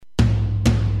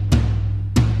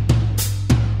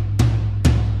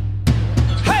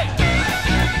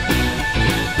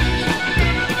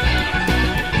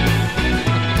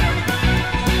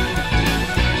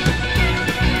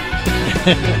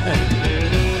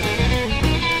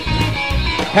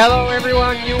Hello,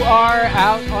 everyone. You are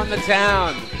out on the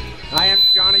town. I am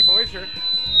Johnny Boisher.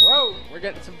 Whoa, we're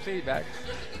getting some feedback.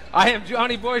 I am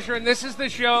Johnny Boisher, and this is the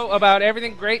show about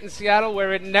everything great in Seattle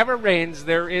where it never rains,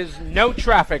 there is no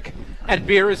traffic, and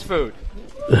beer is food.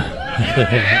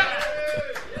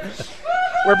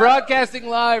 We're broadcasting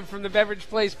live from the Beverage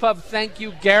Place Pub. Thank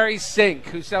you, Gary Sink,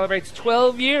 who celebrates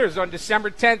 12 years on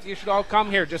December 10th. You should all come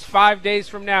here just 5 days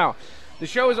from now. The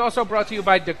show is also brought to you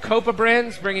by Dacopa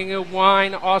Brands, bringing you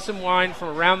wine, awesome wine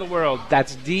from around the world.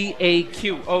 That's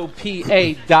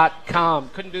DAQOPA.com.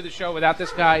 Couldn't do the show without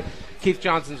this guy. Keith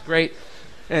Johnson's great.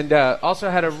 And also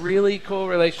had a really cool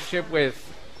relationship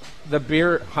with the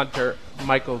beer hunter,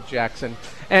 Michael Jackson.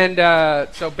 And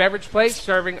so Beverage Place,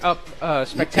 serving up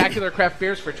spectacular craft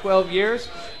beers for 12 years.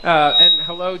 And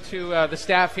hello to the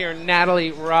staff here,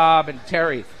 Natalie, Rob, and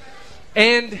Terry.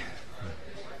 And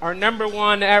our number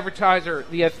one advertiser,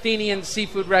 the Athenian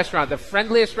Seafood Restaurant, the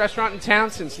friendliest restaurant in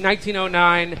town since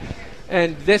 1909.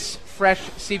 And this fresh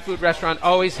seafood restaurant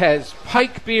always has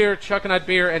pike beer, Chuckanut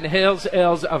beer, and Hales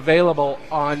Ales available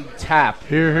on tap.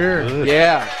 Hear, hear.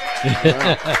 Yeah.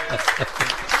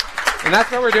 And that's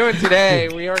what we're doing today.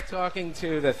 We are talking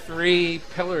to the three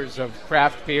pillars of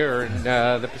craft beer in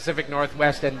the Pacific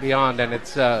Northwest and beyond. And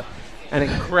it's an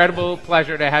incredible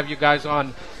pleasure to have you guys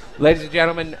on. Ladies and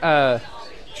gentlemen,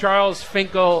 Charles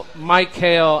Finkel, Mike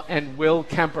Hale, and Will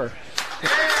Kemper.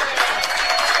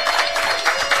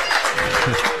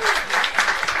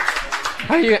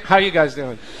 How you guys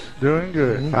doing? Doing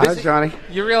good. Hi, Johnny.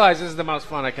 You realize this is the most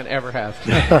fun I can ever have.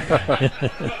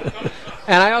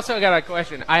 And I also got a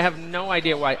question. I have no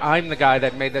idea why I'm the guy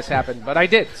that made this happen, but I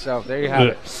did. So there you have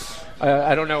it.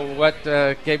 I don't know what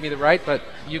gave me the right, but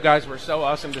you guys were so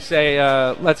awesome to say,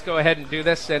 let's go ahead and do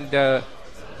this, and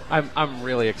I'm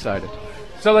really excited.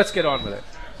 So let's get on with it.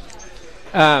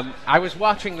 I was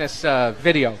watching this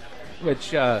video,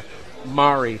 which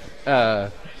Mari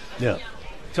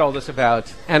told us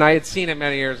about, and I had seen it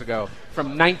many years ago,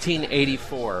 from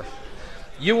 1984.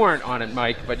 You weren't on it,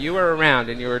 Mike, but you were around,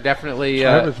 and you were definitely...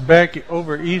 I was back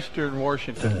over eastern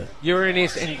Washington. You were in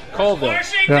Colville.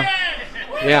 Washington!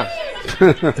 Yeah.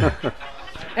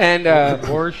 And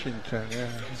Washington, yeah.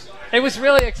 It was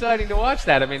really exciting to watch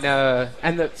that. I mean,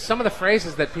 and some of the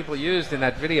phrases that people used in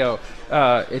that video,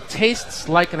 it tastes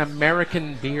like an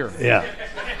American beer. Yeah.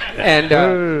 And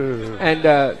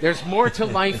there's more to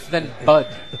life than Bud.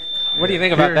 What do you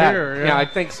think about that? Yeah, I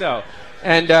think so.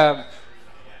 And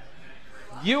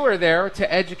you were there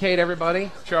to educate everybody,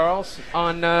 Charles,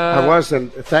 on... I was,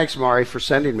 and thanks, Mari, for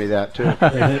sending me that, too.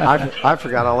 I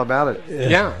forgot all about it.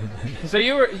 Yeah. So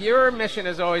your mission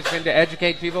has always been to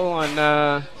educate people on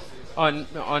the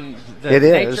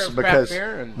nature of craft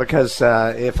beer. Because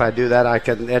if I do that, I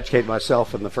can educate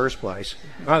myself in the first place.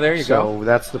 Oh, there you go. So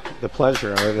that's the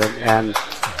pleasure of it, and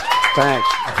thanks.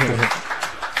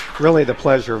 Really, the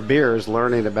pleasure of beer is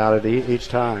learning about it each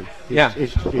time.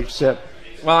 Each sip.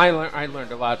 Well, I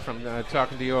learned a lot from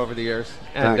talking to you over the years,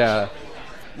 and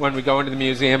when we go into the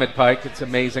museum at Pike, it's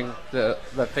amazing the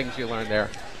things you learn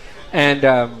there.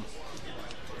 And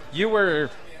you were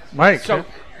Mike. So.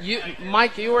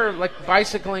 Mike, you were like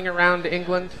bicycling around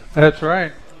England. That's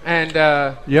right. And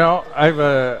I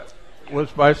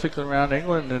was bicycling around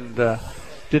England and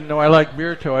didn't know I liked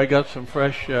beer till I got some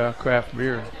fresh craft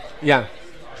beer. Yeah.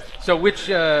 So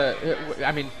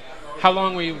how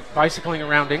long were you bicycling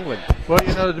around England? Well,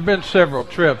 there's been several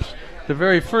trips. The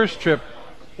very first trip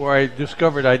where I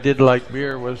discovered I did like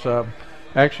beer was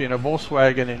actually in a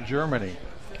Volkswagen in Germany.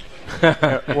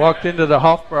 Walked into the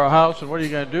Hofbrau house, and what are you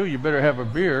going to do? You better have a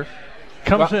beer.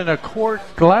 Comes in a quart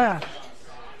glass.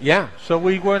 Yeah. So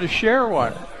we wanted to share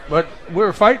one, but we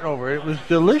were fighting over it. It was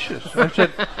delicious. I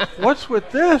said, what's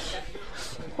with this?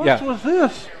 What's with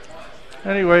this?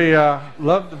 Anyway,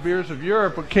 loved the beers of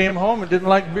Europe, but came home and didn't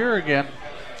like beer again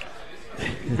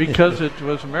because it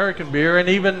was American beer, and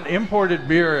even imported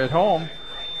beer at home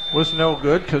was no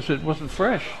good because it wasn't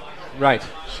fresh. Right.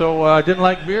 So I didn't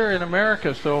like beer in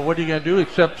America, so what are you going to do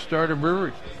except start a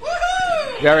brewery?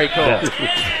 Very cool.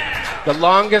 The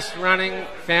longest-running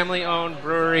family-owned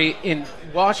brewery in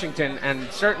Washington, and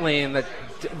certainly in the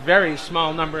very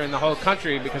small number in the whole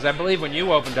country, because I believe when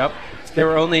you opened up, there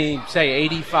were only, say,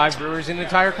 85 brewers in the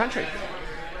entire country.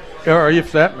 Or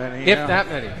if that many. If that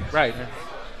many, right.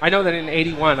 I know that in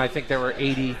 81, I think there were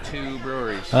 82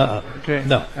 breweries. Okay.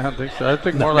 No. I don't think so. I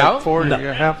think more like 40. No.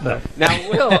 Yeah, half that. Now,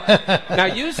 Will,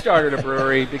 you started a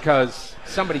brewery because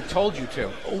somebody told you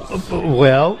to.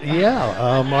 Well,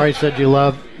 yeah. Mari said you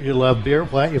love beer.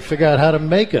 Why don't you figure out how to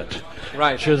make it?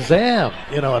 Right. Shazam!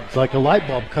 It's like a light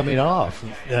bulb coming off,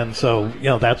 and so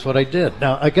that's what I did.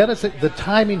 Now I gotta say the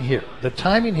timing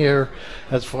here,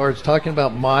 as far as talking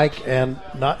about Mike, and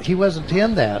he wasn't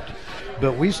in that.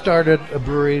 But we started a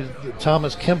brewery,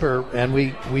 Thomas Kemper, and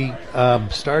we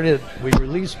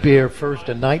released beer first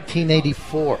in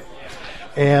 1984.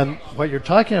 And what you're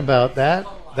talking about,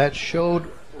 that showed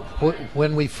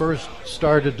when we first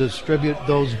started to distribute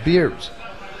those beers.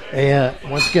 And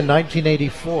once again,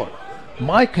 1984.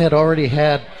 Mike had already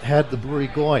had the brewery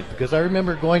going, because I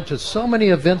remember going to so many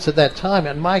events at that time,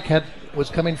 and Mike was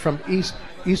coming from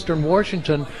Eastern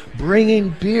Washington,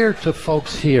 bringing beer to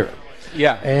folks here.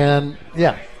 Yeah. And,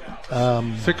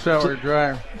 6-hour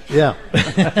drive. Yeah.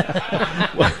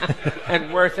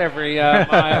 And worth every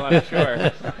mile, I'm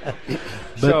sure.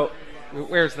 So,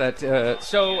 where's that?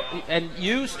 And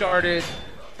you started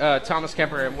Thomas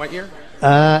Kemper in what year?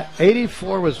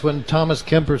 84 was when Thomas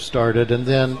Kemper started, and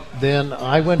then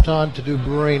I went on to do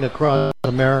brewing across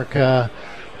America,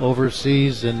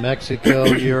 overseas in Mexico,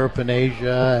 Europe, and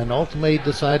Asia, and ultimately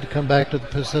decided to come back to the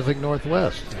Pacific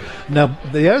Northwest. Now,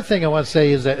 the other thing I want to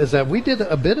say is that we did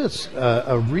a bit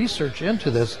of research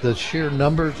into this, the sheer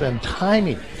numbers and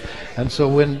timing. And so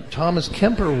when Thomas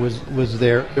Kemper was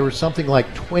there was something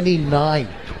like 29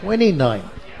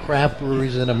 craft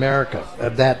breweries in America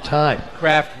at that time.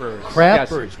 Craft breweries. Craft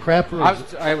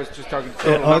breweries. I was just talking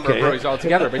total number of breweries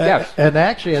altogether, but yes. And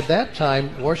actually, at that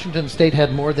time, Washington State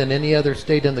had more than any other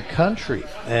state in the country,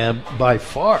 and by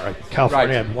far,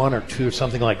 California had one or two,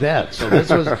 something like that. So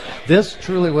this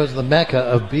truly was the mecca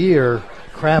of beer,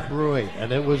 craft brewing,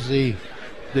 and it was the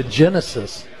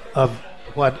genesis of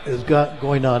what is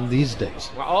going on these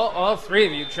days. Well, all three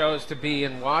of you chose to be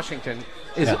in Washington.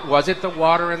 Was it the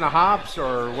water and the hops,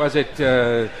 or was it?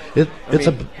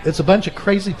 It's a bunch of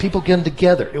crazy people getting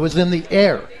together. It was in the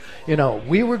air.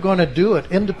 We were going to do it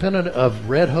independent of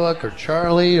Red Hook or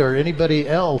Charlie or anybody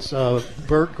else.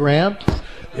 Burt Grant,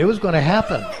 it was going to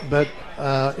happen, but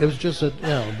it was just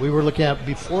we were looking at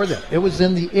before them. It was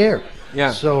in the air.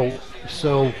 Yeah. So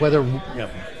whether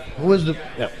who was the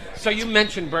So you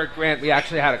mentioned Burt Grant. We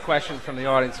actually had a question from the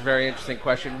audience, a very interesting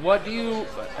question.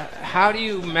 How do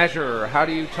you measure, how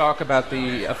do you talk about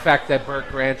the effect that Burt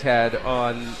Grant had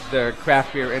on the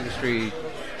craft beer industry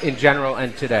in general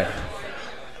and today?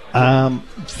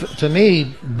 To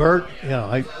me, Burt,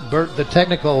 the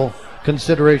technical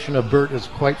consideration of Burt is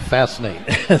quite fascinating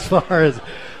as far as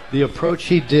the approach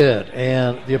he did,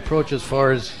 and the approach as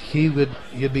far as he'd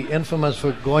be infamous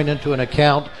for going into an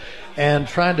account and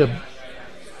trying to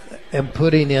and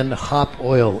putting in hop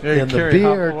oil in the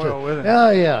beer.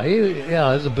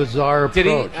 It's a bizarre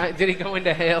approach. Did he go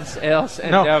into ales?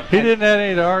 And, no, he didn't add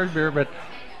any to our beer, but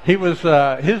he was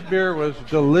his beer was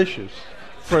delicious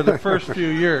for the first few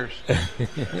years.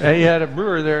 And he had a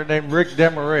brewer there named Rick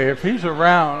Desmarais. If he's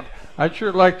around, I'd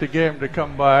sure like to get him to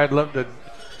come by. I'd love to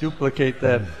duplicate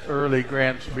that early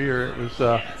Grant's beer. It was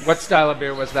what style of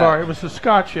beer was that? It was a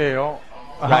Scotch ale,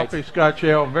 a hoppy Scotch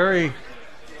ale, very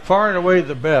far and away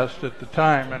the best at the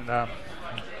time. And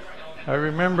I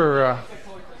remember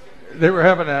they were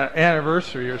having an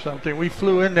anniversary or something. We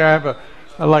flew in there.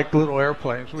 I like little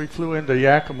airplanes. We flew into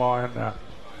Yakima, and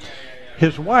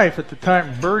his wife at the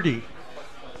time, Bertie,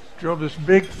 drove this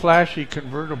big flashy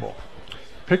convertible,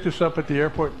 picked us up at the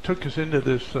airport and took us into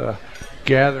this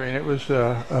gathering. It was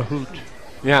a hoot.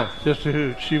 Yeah. Just a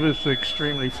hoot. She was an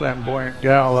extremely flamboyant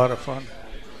gal, a lot of fun.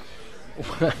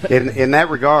 In that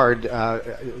regard,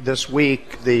 this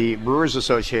week the Brewers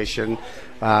Association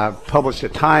published a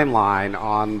timeline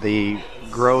on the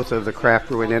growth of the craft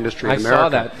brewing industry in America. I saw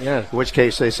that, yeah. In which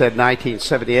case they said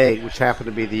 1978, which happened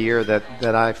to be the year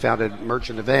that I founded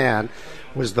Merchant of Van,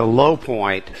 was the low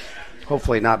point.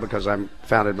 Hopefully not because I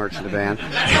founded Merchant of Van.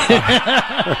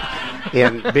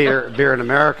 in beer in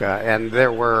America. And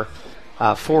there were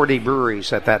 40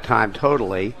 breweries at that time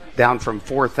totally, down from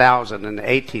 4,000 in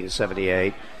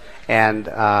 1878. And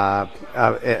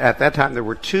at that time there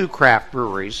were 2 craft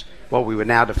breweries, what we would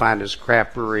now define as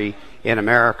craft brewery in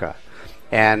America.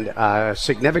 And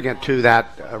significant to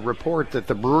that report that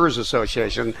the Brewers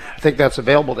Association, I think that's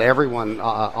available to everyone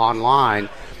online,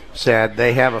 said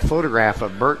they have a photograph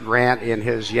of Burt Grant in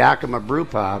his Yakima brew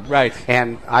pub. Right.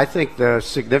 And I think the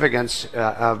significance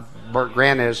of Burt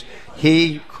Grant is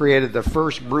he created the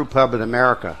first brew pub in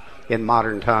America in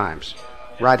modern times,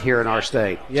 right here in our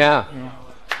state. Yeah.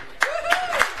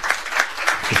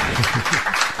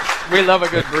 We love a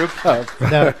good brew pub.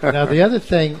 Now the other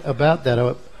thing about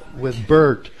that with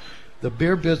Burt, the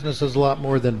beer business is a lot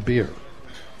more than beer.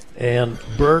 And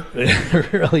Bert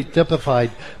really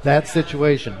typified that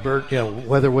situation. Bert,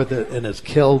 whether with it in his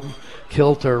kilt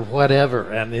or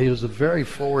whatever, and he was a very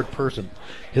forward person.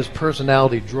 His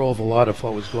personality drove a lot of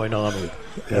what was going on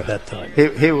at that time.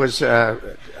 He was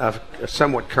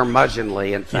somewhat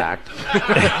curmudgeonly, in fact,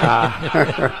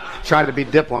 trying to be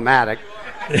diplomatic.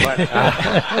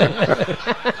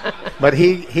 But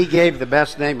he gave the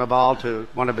best name of all to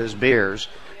one of his beers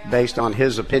based on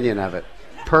his opinion of it.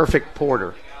 Perfect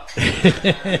Porter.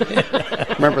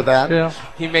 Remember that? Yeah.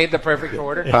 He made the perfect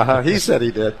order. He said he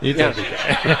did.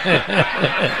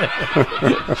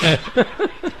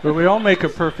 But we all make a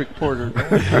perfect porter.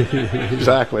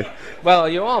 Exactly. Well,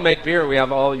 you all make beer. We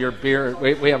have all your beer.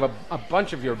 We have a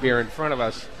bunch of your beer in front of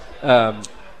us. I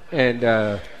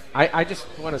just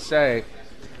want to say,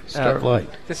 Start light.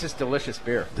 This is delicious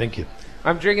beer. Thank you.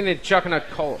 I'm drinking the Chuckanut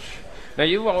Kolsch. Now,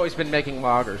 you've always been making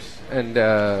lagers, and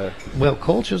Well,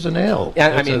 Kolsch is an ale.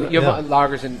 yeah, I mean, you have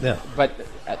lagers, Yeah. but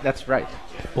that's right.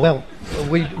 Well,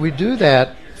 we do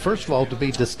that first of all to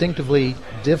be distinctively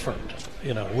different.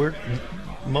 We're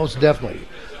most definitely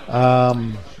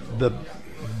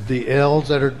the ales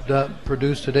that are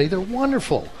produced today. They're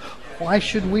wonderful. Why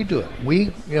should we do it?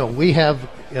 We have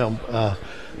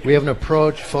an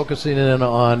approach focusing in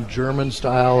on German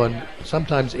style and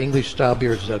sometimes English style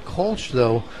beers. The Kolsch,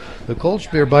 though, the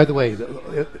Kolsch beer, by the way,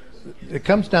 it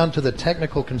comes down to the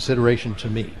technical consideration to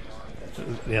me.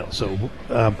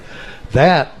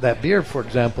 That beer, for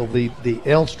example, the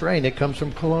ale strain, it comes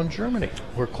from Cologne, Germany,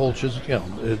 where Kolsch is,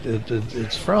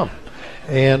 it's from.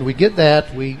 And we get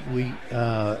that. We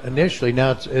initially,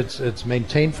 now it's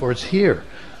maintained for us here.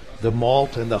 The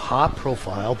malt and the hop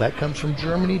profile, that comes from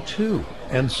Germany too.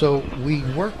 And so we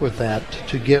work with that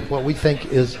to get what we think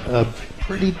is a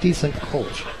pretty decent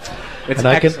Kolsch. It's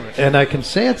excellent. I can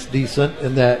say it's decent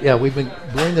in that, we've been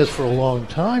brewing this for a long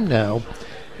time now,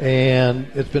 and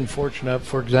it's been fortunate.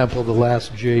 For example, the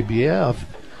last JBF,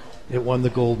 it won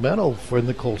the gold medal in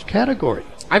the Kolsch category.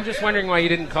 I'm just wondering why you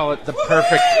didn't call it the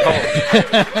perfect Kolsch.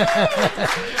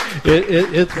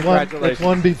 It's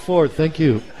one before. Thank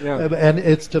you. Yeah. And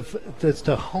it's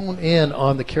to hone in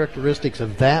on the characteristics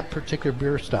of that particular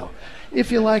beer style.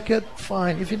 If you like it,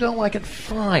 fine. If you don't like it,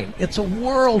 fine. It's a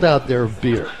world out there of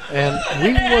beer, and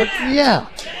we work. Yeah,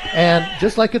 and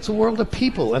just like it's a world of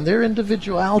people and their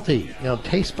individuality,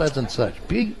 taste buds and such.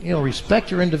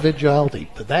 Respect your individuality.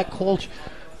 But that Kolsch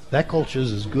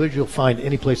is as good as you'll find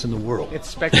any place in the world. It's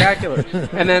spectacular.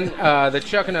 And then the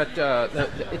Chuckanut,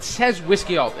 it says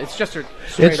whiskey alt. It's just a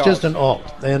straight It's just alt. an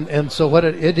alt. And so what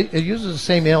it uses the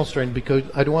same ale strain because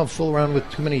I don't want to fool around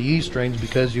with too many yeast strains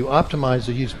because you optimize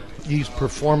the yeast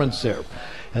performance there.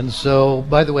 And so,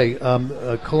 by the way,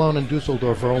 Cologne and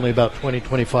Dusseldorf are only about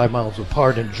 20-25 miles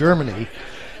apart in Germany,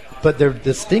 but they're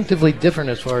distinctively different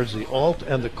as far as the alt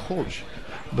and the Kolsch.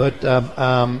 But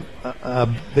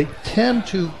they tend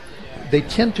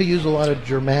to use a lot of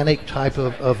Germanic type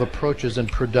of approaches in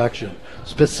production,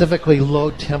 specifically low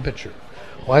temperature.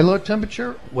 Why low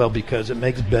temperature? Well, because it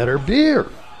makes better beer.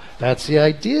 That's the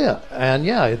idea. And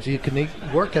you can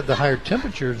work at the higher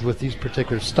temperatures with these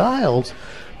particular styles,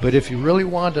 but if you really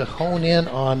want to hone in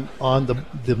on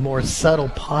the more subtle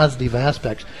positive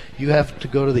aspects, you have to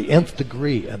go to the nth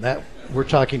degree, and that we're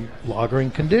talking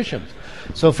lagering conditions.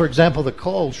 So, for example, the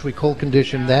Kolsch, we cold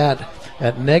condition that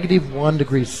at -1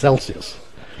 degree Celsius.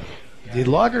 The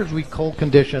lagers we cold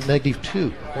condition at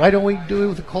 -2. Why don't we do it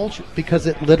with the Kolsch? Because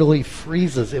it literally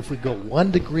freezes if we go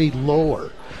 1 degree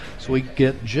lower. So we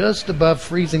get just above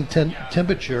freezing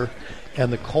temperature,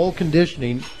 and the cold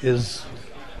conditioning is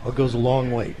what goes a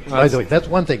long way. By the way, that's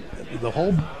one thing. The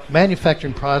whole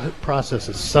manufacturing process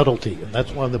is subtlety, and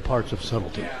that's one of the parts of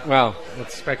subtlety. Wow,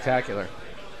 that's spectacular.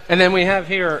 And then we have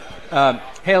here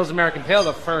Hale's American Pale,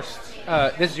 the first.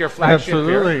 This is your flagship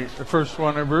Absolutely. beer. The first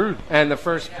one I brewed. And the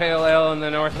first pale ale in the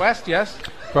Northwest, yes?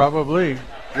 Probably.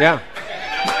 Yeah.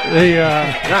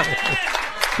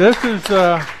 This is,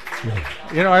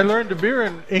 I learned the beer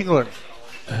in England.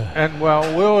 And while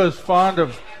Will is fond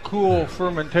of cool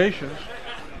fermentations,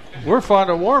 we're fond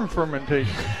of warm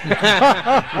fermentation.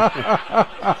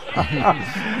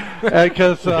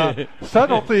 Because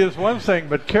subtlety is one thing,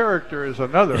 but character is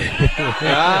another.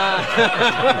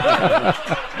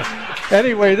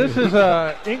 Anyway, this is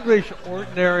a English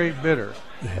ordinary bitter.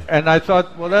 And I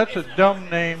thought, well, that's a dumb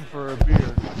name for a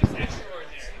beer.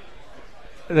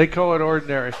 They call it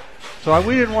ordinary. So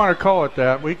we didn't want to call it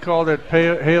that. We called it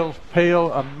Hale's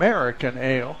Pale American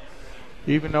Ale.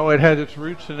 Even though it had its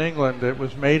roots in England, it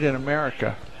was made in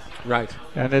America. Right.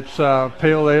 And it's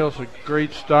pale ale is a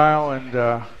great style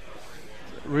and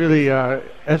really,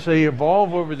 as they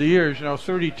evolve over the years,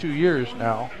 32 years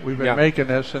now we've been making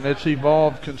this, and it's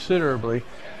evolved considerably.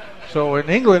 So in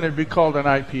England, it'd be called an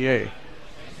IPA.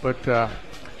 But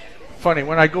funny,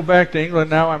 when I go back to England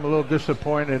now, I'm a little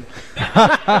disappointed.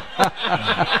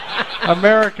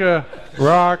 America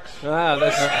rocks. Wow,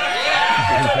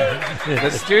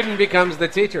 the student becomes the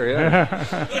teacher. Yeah.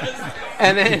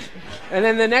 And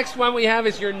then the next one we have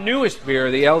is your newest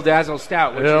beer, the El Dazzle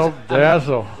Stout. Which El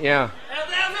Dazzle. Yeah.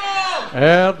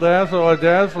 El Dazzle, a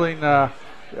dazzling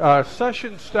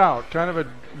session stout, kind of a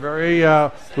very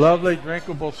lovely,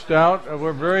 drinkable stout.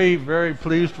 We're very, very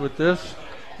pleased with this.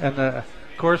 And, of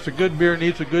course, a good beer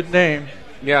needs a good name.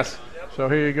 Yes. So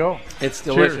here you go. It's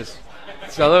delicious.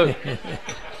 Salud.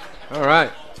 All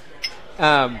right.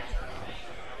 And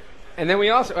then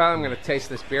we also, I'm going to taste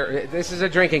this beer. This is a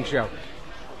drinking show.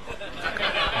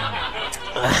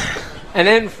 And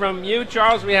then from you,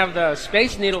 Charles, we have the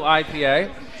Space Needle IPA,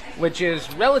 which is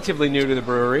relatively new to the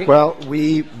brewery. Well,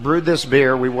 we brewed this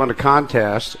beer. We won a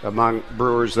contest among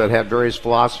brewers that had various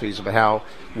philosophies of how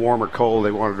warm or cold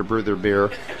they wanted to brew their beer.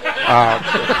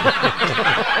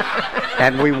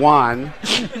 And we won.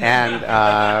 And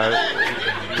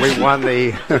we won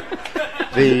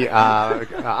the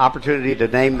opportunity to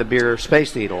name the beer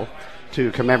Space Needle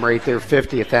to commemorate their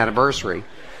 50th anniversary.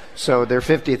 So their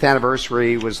 50th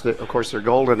anniversary was, of course, their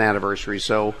golden anniversary.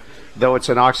 So though it's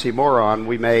an oxymoron,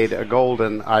 we made a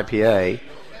golden IPA,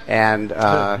 and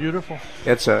beautiful.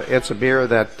 It's a beer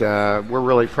that we're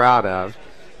really proud of.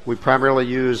 We primarily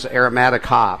use aromatic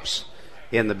hops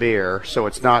in the beer, so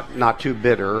it's not too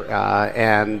bitter,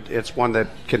 and it's one that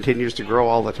continues to grow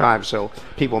all the time. So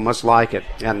people must like it,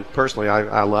 and personally,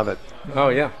 I love it. Oh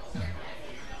yeah.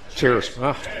 Cheers.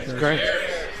 Oh, it's great.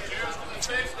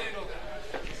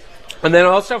 And then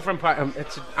also from Pike,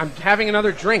 I'm having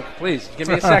another drink. Please give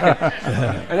me a second.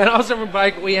 And then also from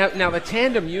Pike, we have now the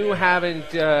Tandem. You haven't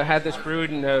had this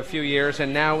brewed in a few years,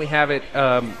 and now we have it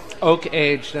oak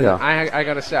aged. And I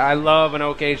got to say, I love an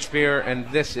oak aged beer, and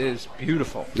this is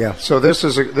beautiful. Yeah. So this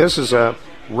is a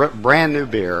brand new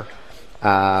beer,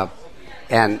 and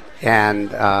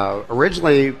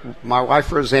originally my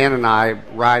wife Roseanne and I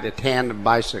ride a tandem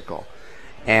bicycle.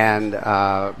 And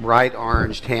bright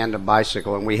orange tandem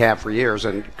bicycle, and we have for years.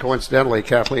 And coincidentally,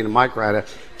 Kathleen and Mike ride a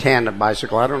tandem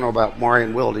bicycle. I don't know about Maury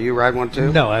and Will. Do you ride one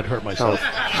too? No, I'd hurt myself.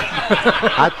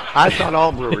 I thought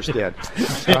all brewers did.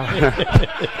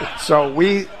 So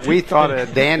we thought a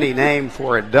dandy name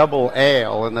for a double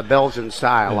ale in the Belgian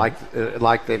style,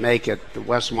 like they make at the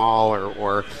West Mall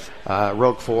or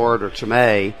Roquefort or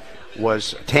Chimay,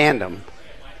 was tandem,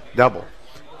 double.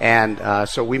 And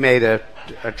so we made a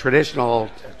traditional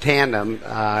tandem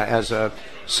as a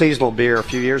seasonal beer a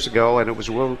few years ago, and it was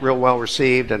real well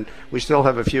received. And we still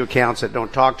have a few accounts that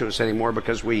don't talk to us anymore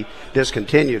because we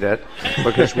discontinued it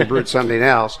because we brewed something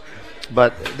else.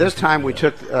 But this time we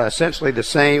took essentially the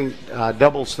same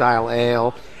double style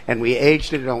ale, and we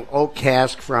aged it on oak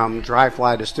cask from Dry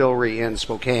Fly Distillery in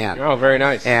Spokane. Oh, very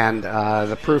nice. And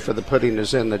the proof of the pudding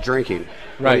is in the drinking.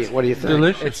 Right. What do you think?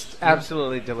 Delicious. It's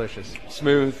absolutely delicious.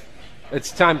 Smooth. It's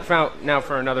time now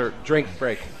for another drink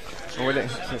break.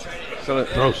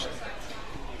 Gross.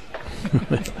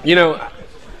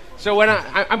 So when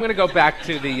I'm going to go back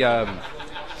to the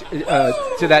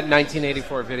to that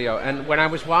 1984 video, and when I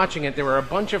was watching it, there were a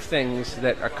bunch of things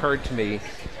that occurred to me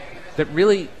that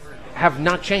really have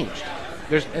not changed.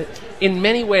 There's, in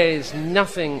many ways,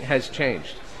 nothing has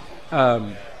changed.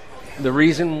 The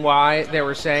reason why they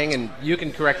were saying, and you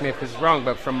can correct me if this is wrong,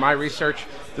 but from my research,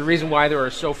 the reason why there were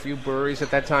so few breweries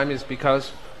at that time is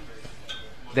because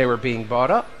they were being bought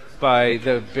up by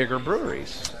the bigger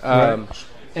breweries. And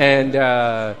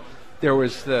there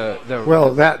was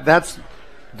that's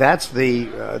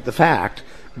the fact,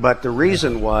 but the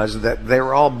reason was that they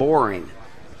were all boring.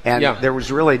 And there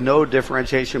was really no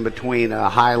differentiation between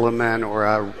a Heilemann or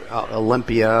a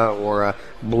Olympia or a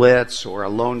Blitz or a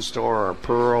Lone Star or a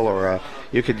Pearl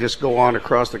you could just go on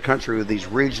across the country with these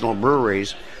regional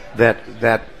breweries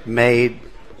that made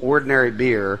ordinary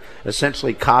beer,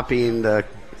 essentially copying the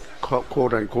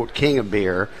quote unquote king of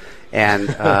beer, and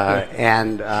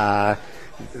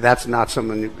that's not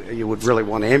something you would really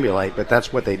want to emulate, but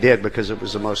that's what they did because it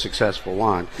was the most successful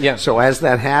one. Yeah. So as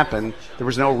that happened, there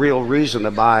was no real reason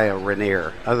to buy a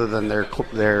Rainier other than their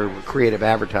creative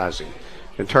advertising.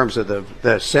 In terms of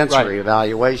the sensory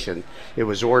evaluation, it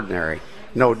was ordinary,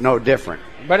 no different.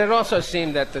 But it also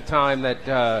seemed at the time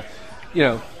that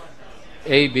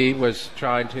AB was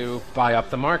trying to buy up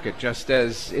the market, just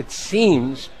as it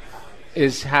seems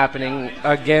is happening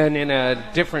again in a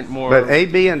different, more... But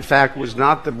AB, in fact, was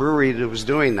not the brewery that was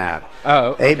doing that.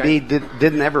 Oh, okay. AB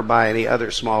didn't ever buy any other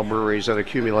small breweries and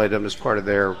accumulate them as part of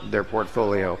their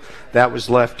portfolio. That was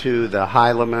left to the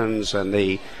Heilemans and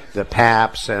the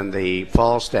Paps and the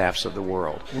Falstaffs of the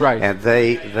world. Right. And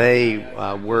they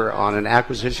were on an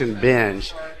acquisition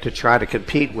binge to try to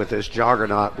compete with this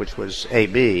juggernaut, which was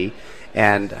AB.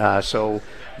 And so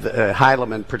the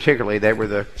Heileman particularly, they were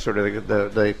the sort of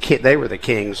they were the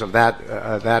kings of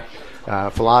that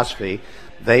philosophy.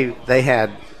 They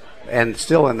had, and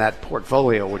still in that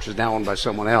portfolio, which is now owned by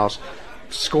someone else,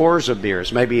 scores of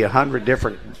beers, maybe 100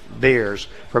 different beers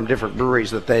from different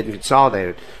breweries that they'd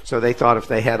consolidated. So they thought if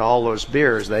they had all those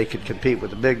beers, they could compete with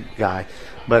the big guy.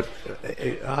 But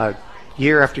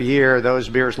year after year, those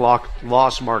beers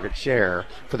lost market share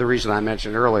for the reason I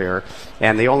mentioned earlier,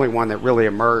 and the only one that really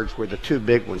emerged were the two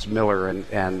big ones, Miller and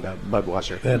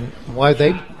Budweiser. And why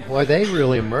they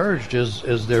really emerged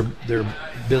is their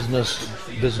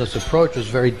business approach was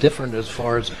very different as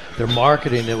far as their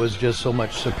marketing. It was just so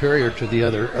much superior to the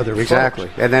other exactly.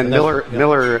 folks. And then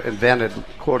Miller invented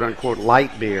quote unquote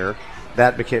light beer.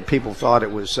 That became, people thought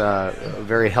it was a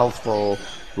very healthful,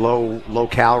 low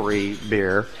calorie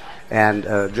beer. And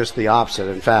just the opposite,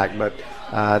 in fact. But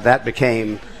that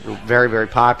became very, very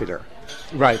popular.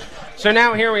 Right. So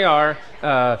now here we are.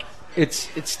 It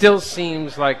still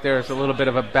seems like there's a little bit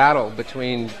of a battle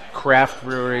between craft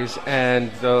breweries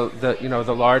and the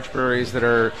large breweries that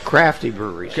are crafty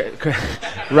breweries.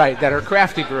 Right, that are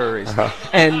crafty breweries. Uh-huh.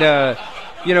 And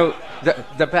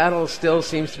the battle still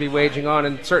seems to be waging on,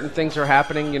 and certain things are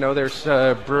happening. There's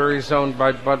breweries owned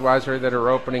by Budweiser that are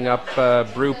opening up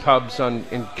brew pubs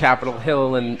in Capitol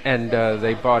Hill, and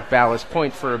they bought Ballast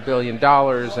Point for $1 billion,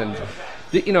 and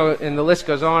and the list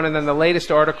goes on. And then the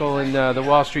latest article in the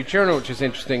Wall Street Journal, which is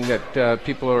interesting that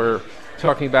people are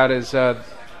talking about, is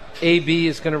AB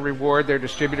is going to reward their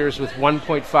distributors with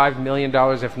 $1.5 million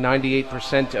if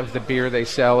 98% of the beer they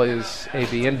sell is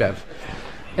AB InBev.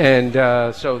 And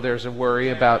so there's a worry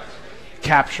about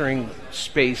capturing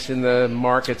space in the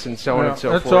markets and so on and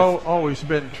so forth. That's always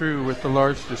been true with the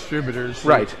large distributors.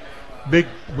 Right. Big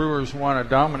brewers want to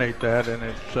dominate that, and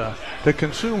it's the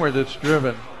consumer that's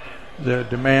driven the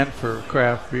demand for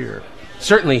craft beer.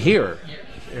 Certainly here.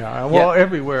 Yeah, well,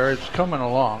 everywhere. It's coming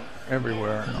along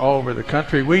everywhere, all over the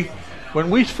country. When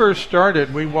we first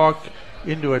started, we walked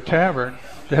into a tavern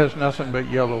that has nothing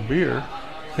but yellow beer.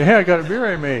 Say, hey, I got a beer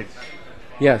I made.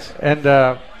 Yes. And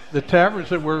the taverns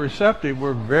that were receptive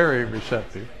were very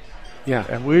receptive. Yeah.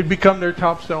 And we'd become their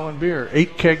top-selling beer,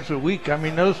 8 kegs a week. I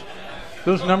mean, those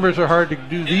numbers are hard to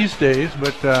do these days,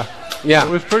 but it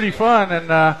was pretty fun.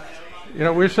 And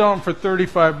we're selling for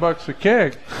 $35 a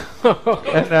keg,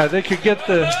 and they could get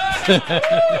the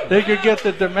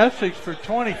domestics for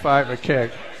 $25 a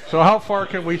keg. So how far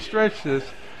can we stretch this?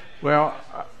 Well,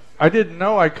 I didn't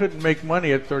know I couldn't make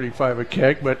money at $35 a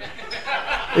keg, but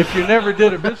if you never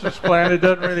did a business plan, it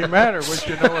doesn't really matter what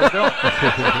you know or don't.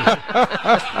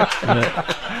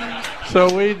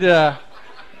 So we'd,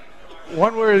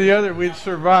 one way or the other, we'd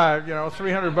survive.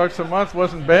 $300 a month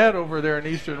wasn't bad over there in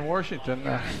Eastern Washington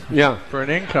for an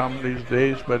income these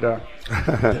days. But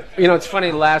it's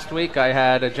funny. Last week I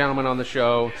had a gentleman on the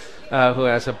show who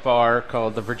has a bar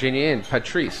called the Virginia Inn,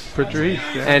 Patrice.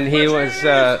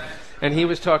 Yeah. And he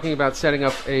was talking about setting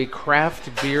up a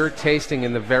craft beer tasting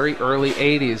in the very early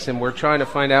 80s, and we're trying to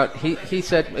find out. He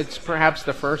said it's perhaps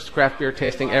the first craft beer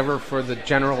tasting ever for the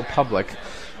general public.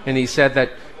 And he said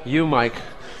that you, Mike,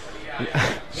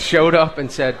 showed up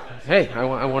and said, hey, I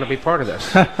want to be part of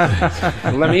this.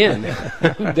 Let me in.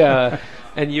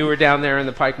 And you were down there in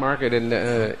the Pike Market in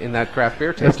that craft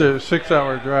beer tasting. It's a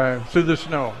 6-hour drive through the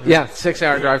snow. Yeah,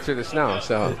 6-hour drive through the snow.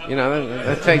 So,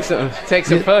 that takes a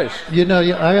push.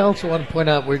 I also want to point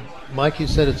out where, Mike, you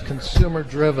said it's consumer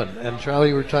driven. And Charlie,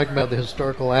 you were talking about the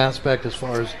historical aspect as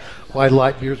far as why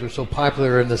light beers were so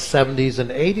popular in the 70s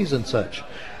and 80s and such.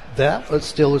 That was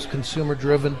still is consumer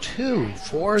driven too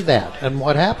for that. And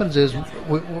what happens is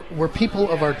we're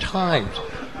people of our times.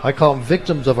 I call them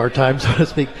victims of our time, so to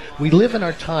speak. We live in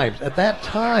our times. At that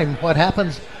time, what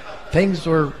happens? Things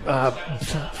are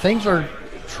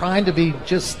trying to be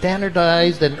just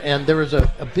standardized, and there was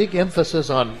a big emphasis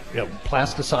on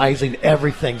plasticizing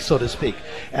everything, so to speak.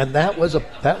 And that was a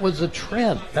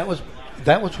trend. That was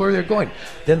where they're going.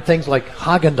 Then things like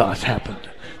Häagen-Dazs happened.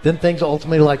 Then things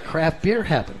ultimately like craft beer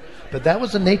happened. But that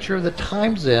was the nature of the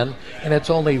times then, and it's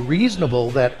only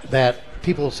reasonable that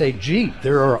people say, gee,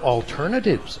 there are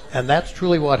alternatives. And that's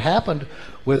truly what happened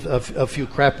with a few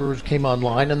craft brewers came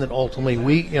online, and then ultimately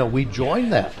we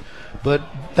joined that. But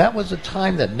that was a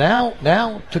time that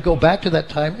now to go back to that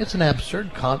time, it's an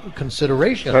absurd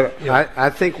consideration. But I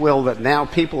think, Will, that now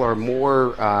people are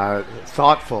more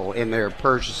thoughtful in their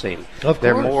purchasing.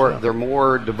 They're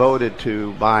more devoted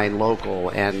to buying local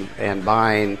and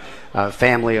buying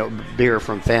family beer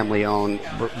from family-owned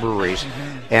breweries.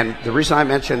 Mm-hmm. And the reason I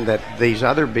mentioned that these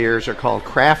other beers are called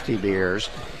crafty beers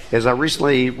is I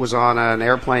recently was on an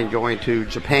airplane going to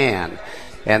Japan.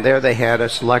 And there they had a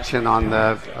selection on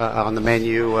the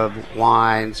menu of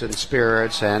wines and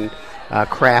spirits and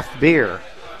craft beer.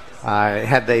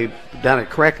 Had they done it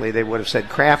correctly, they would have said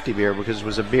crafty beer because it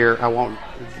was a beer. I won't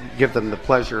give them the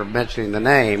pleasure of mentioning the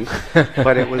name,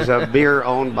 but it was a beer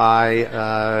owned by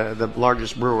the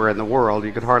largest brewer in the world.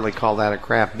 You could hardly call that a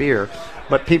craft beer,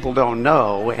 but people don't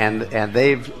know, and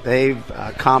they've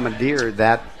commandeered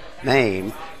that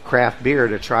name, craft beer,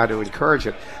 to try to encourage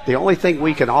it. The only thing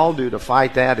we can all do to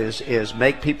fight that is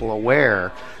make people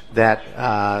aware that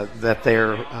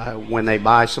they're when they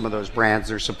buy some of those brands,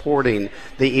 they're supporting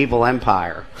the evil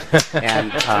empire.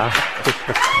 And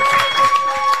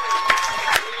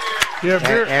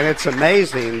and it's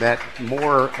amazing that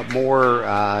more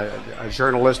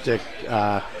journalistic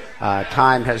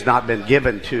time has not been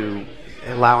given to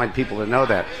allowing people to know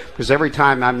that. Because every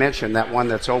time I mention that one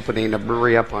that's opening a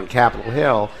brewery up on Capitol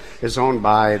Hill is owned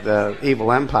by the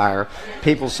evil empire,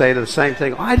 people say the same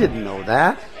thing. I didn't know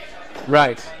that.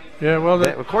 Right. Yeah, well,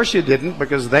 of course you didn't,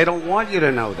 because they don't want you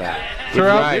to know that. If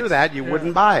you knew that, you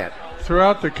wouldn't buy it.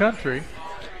 Throughout the country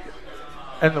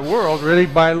and the world, really,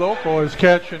 buy local is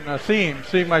catching a theme.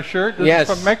 See my shirt? This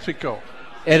is from Mexico.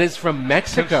 It is from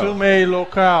Mexico. Consume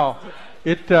local.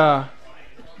 It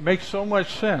makes so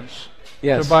much sense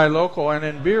to buy local, and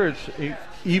in beer it's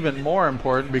even more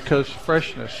important because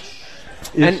freshness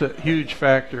is a huge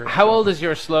factor. How old is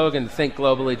your slogan, think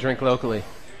globally, drink locally,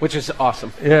 which is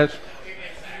awesome? Yes.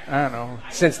 I don't know.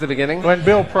 Since the beginning? When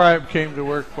Bill Pribe came to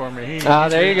work for me.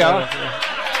 There you go.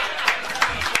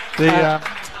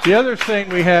 The other thing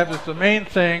we have is the main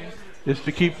thing is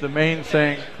to keep the main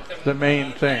thing the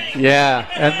main thing. Yeah.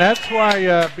 And that's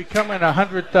why becoming a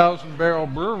 100,000 barrel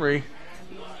brewery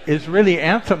is really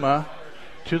anthema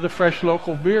to the fresh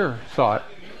local beer thought.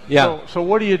 Yeah. So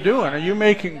what are you doing? Are you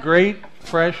making great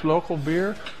fresh local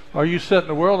beer? Or are you setting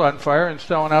the world on fire and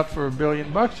selling out for $1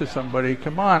 billion to somebody?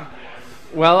 Come on.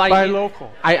 Well, buy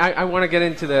local. I want to get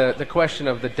into the question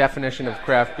of the definition of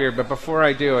craft beer, but before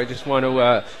I do, I just want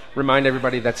to remind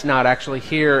everybody that's not actually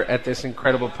here at this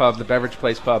incredible pub, the Beverage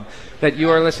Place Pub, that you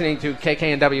are listening to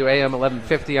KKNW AM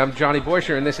 1150. I'm Johnny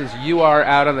Boisher, and this is You Are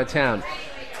Out on the Town.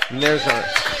 And there's our...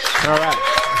 All right.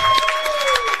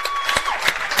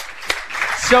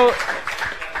 So...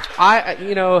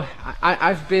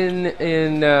 I've been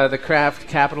in the craft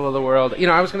capital of the world.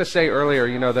 I was going to say earlier,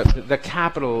 that the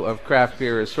capital of craft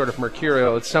beer is sort of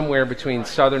mercurial. It's somewhere between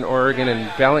Southern Oregon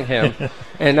and Bellingham.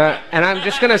 and I'm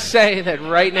just going to say that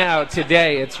right now,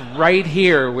 today, it's right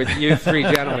here with you three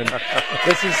gentlemen.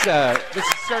 This is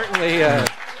certainly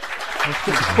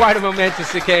quite a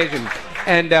momentous occasion.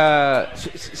 And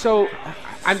so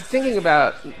I'm thinking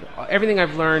about everything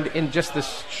I've learned in just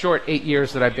this short 8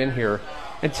 years that I've been here.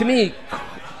 And to me,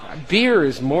 beer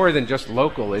is more than just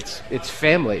local. It's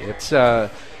family. It's it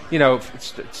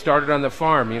started on the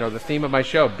farm. The theme of my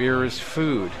show, beer is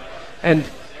food. And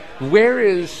where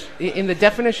is in the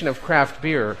definition of craft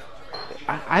beer?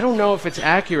 I don't know if it's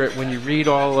accurate when you read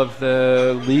all of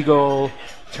the legal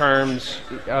terms.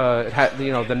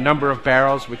 The number of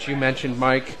barrels, which you mentioned,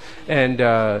 Mike, and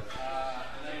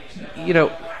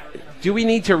do we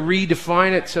need to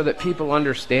redefine it so that people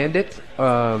understand it?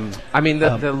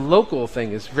 The local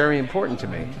thing is very important to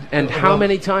me. And how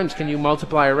many times can you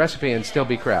multiply a recipe and still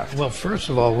be craft? Well, first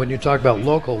of all, when you talk about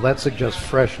local, that suggests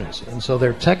freshness. And so there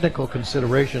are technical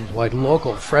considerations why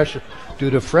local, fresh,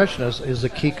 due to freshness, is a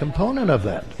key component of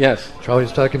that. Yes.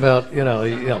 Charlie's talking about,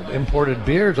 imported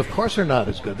beers. Of course they're not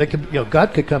as good. They could,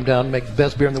 God could come down and make the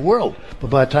best beer in the world. But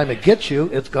by the time it gets you,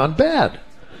 it's gone bad.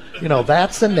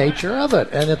 That's the nature of it,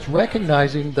 and it's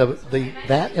recognizing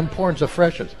that importance of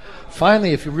freshness.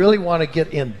 Finally, if you really want to get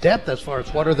in depth as far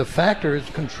as what are the factors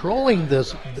controlling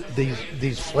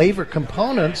these flavor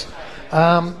components,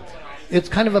 it's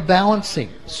kind of a balancing.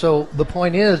 So the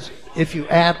point is, if you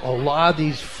add a lot of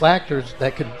these factors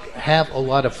that could have a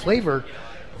lot of flavor,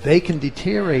 they can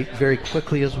deteriorate very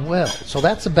quickly as well. So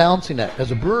that's a balancing act. As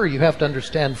a brewer, you have to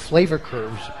understand flavor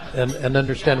curves and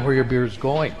understand where your beer is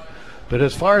going. But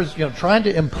as far as trying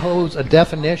to impose a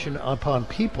definition upon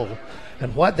people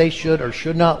and what they should or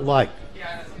should not like,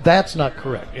 that's not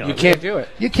correct. You can't do it.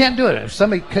 You can't do it. If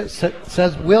somebody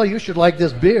says, "Will, you should like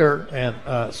this beer,"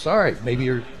 and sorry, maybe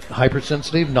you're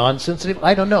hypersensitive, non-sensitive?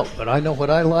 I don't know, but I know what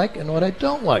I like and what I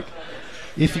don't like.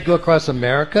 If you go across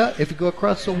America, if you go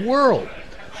across the world,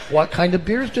 what kind of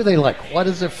beers do they like? What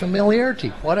is their familiarity?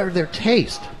 What are their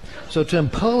tastes? So to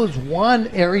impose one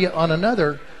area on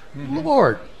another,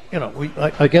 Lord,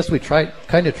 I guess we tried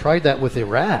that with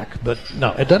Iraq, but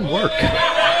no, it doesn't work.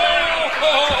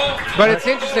 But it's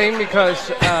interesting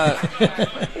because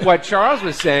what Charles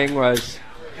was saying was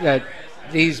that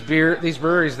these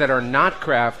breweries that are not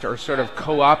craft are sort of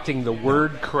co-opting the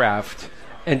word craft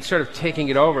and sort of taking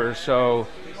it over, so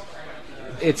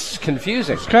it's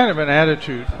confusing. It's kind of an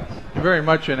attitude, very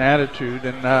much an attitude,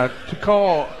 and to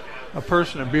call a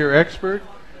person a beer expert,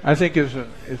 I think is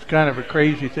kind of a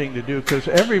crazy thing to do, because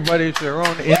everybody's their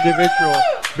own individual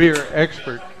beer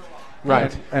expert.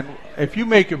 Right. And if you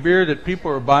make a beer that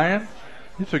people are buying,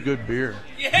 it's a good beer.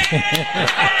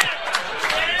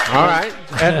 All right.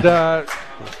 And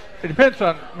it depends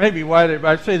on maybe why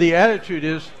I'd say the attitude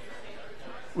is,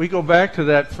 we go back to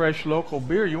that fresh local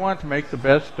beer. You want to make the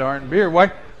best darn beer.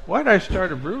 Why'd I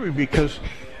start a brewery? Because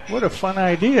what a fun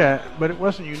idea, but it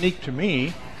wasn't unique to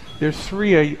me. There's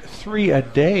three a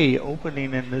day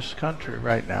opening in this country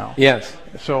right now. Yes.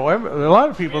 So a lot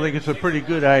of people think it's a pretty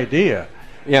good idea.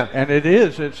 Yeah. And it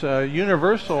is. It's a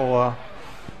universal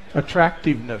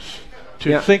attractiveness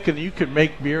to thinking you could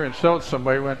make beer and sell it to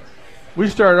somebody. When we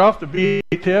started off, the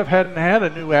BATF hadn't had a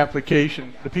new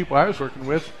application. The people I was working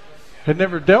with had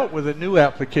never dealt with a new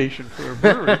application for a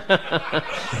brewery.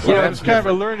 So it was kind of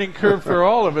a learning curve for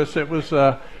all of us. It was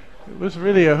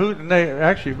really a hoot, and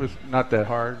it was not that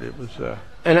hard. It was.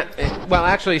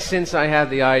 Actually, since I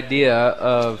had the idea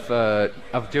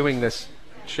of doing this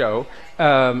show,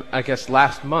 I guess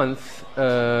last month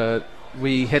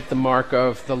we hit the mark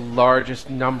of the largest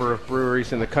number of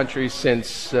breweries in the country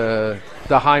since the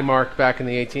high mark back in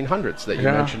the 1800s that you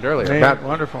mentioned earlier. About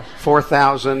wonderful.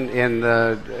 4,000 in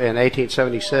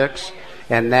 1876,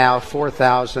 and now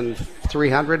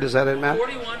 4,300. Is that it, Matt?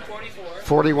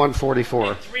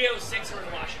 4144. 306 are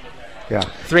in Washington. Yeah.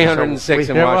 306 in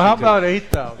Washington. Well, how about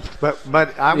 8,000?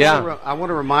 But I want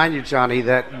to remind you, Johnny,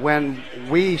 that when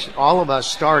all of us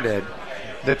started,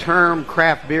 the term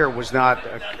craft beer was not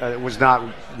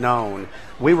known.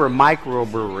 We were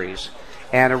microbreweries.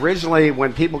 And originally,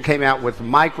 when people came out with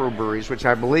microbreweries, which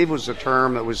I believe was a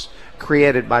term that was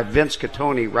created by Vince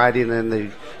Catoni writing in the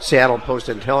Seattle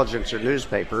Post-Intelligencer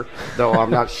newspaper, though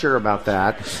I'm not sure about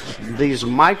that, these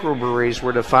microbreweries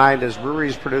were defined as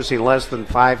breweries producing less than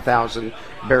 5,000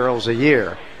 barrels a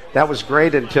year. That was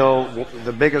great until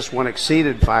the biggest one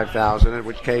exceeded 5,000, in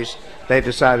which case they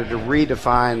decided to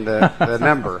redefine the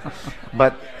number.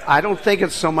 But I don't think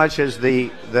it's so much as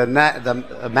the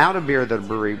amount of beer that a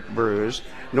brewery brews,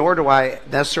 nor do I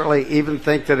necessarily even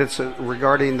think that it's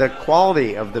regarding the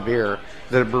quality of the beer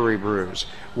that a brewery brews.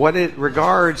 What it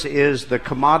regards is the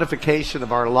commodification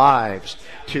of our lives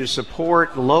to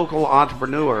support local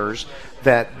entrepreneurs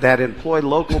that employ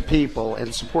local people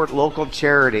and support local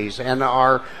charities and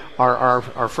our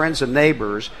friends and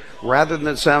neighbors, rather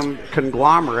than some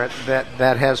conglomerate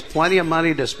that has plenty of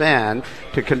money to spend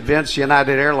to convince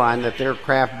United Airlines that their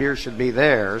craft beer should be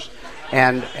theirs,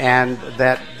 and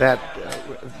that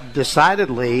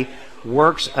decidedly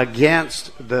works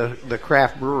against the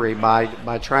craft brewery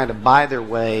by trying to buy their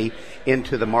way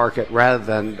into the market rather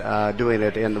than doing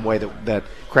it in the way that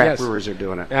craft brewers are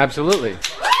doing it. Absolutely.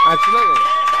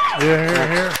 Yeah,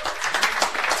 here.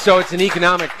 So it's an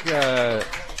economic.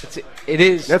 It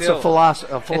is. That's still, a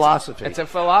philosophy. It's a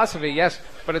philosophy, yes,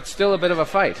 but it's still a bit of a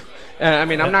fight. I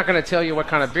mean, I'm not going to tell you what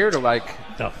kind of beer to like.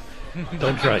 No,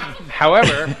 don't try.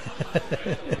 However,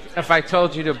 if I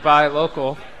told you to buy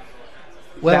local,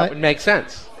 that would make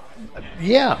sense.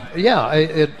 Yeah,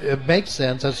 it makes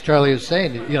sense. As Charlie was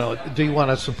saying, do you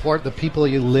want to support the people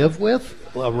you live with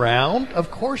around? Of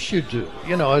course you do.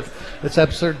 It's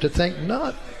absurd to think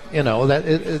not.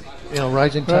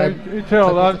 Rising tide. You tell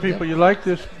a lot of people, you like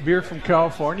this beer from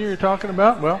California you're talking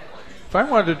about? Well, if I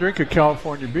wanted to drink a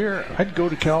California beer, I'd go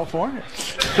to California.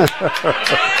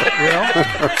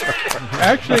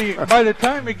 Actually, by the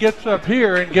time it gets up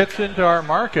here and gets into our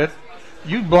market,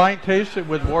 you blind taste it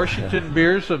with Washington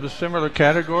beers of a similar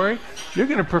category, you're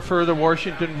going to prefer the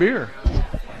Washington beer.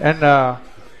 And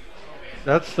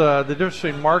that's the difference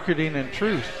between marketing and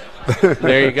truth.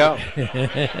 There you go.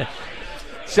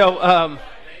 So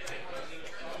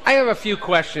I have a few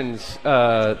questions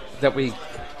that we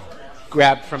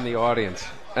grabbed from the audience.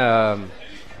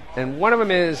 And one of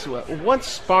them is, what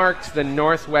sparked the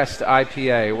Northwest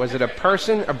IPA? Was it a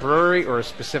person, a brewery, or a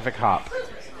specific hop?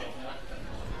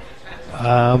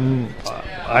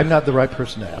 I'm not the right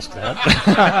person to ask that.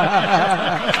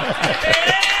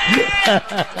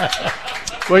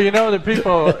 Well, the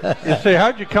people you say,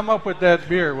 how'd you come up with that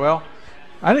beer? Well,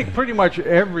 I think pretty much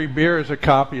every beer is a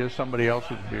copy of somebody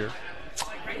else's beer.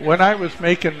 When I was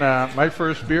making my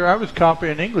first beer, I was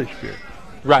copying English beer.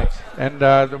 Right. And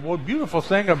the beautiful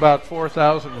thing about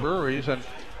 4,000 breweries, and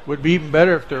would be even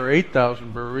better if there were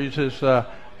 8,000 breweries, is the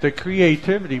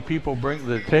creativity people bring to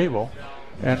the table,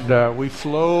 and we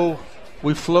flow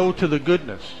to the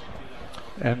goodness.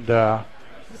 And a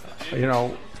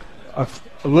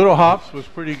little hops was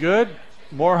pretty good.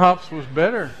 More hops was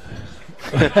better.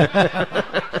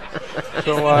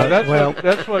 So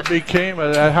that's what became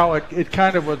how it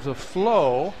kind of was a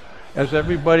flow as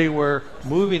everybody were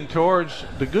moving towards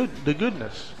the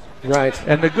goodness. Right.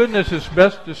 And the goodness is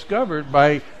best discovered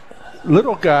by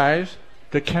little guys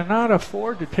that cannot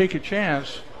afford to take a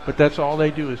chance, but that's all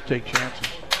they do is take chances.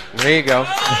 There you go.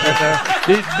 And,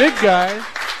 these big guys,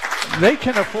 they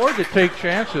can afford to take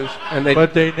chances,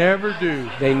 but they never do.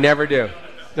 They never do.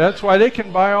 That's why they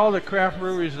can buy all the craft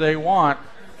breweries they want,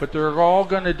 but they're all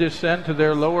going to descend to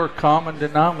their lower common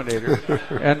denominator.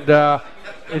 And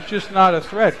it's just not a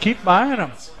threat. Keep buying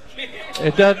them.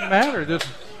 It doesn't matter.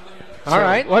 All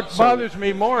right. What bothers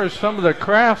me more is some of the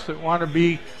crafts that want to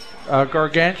be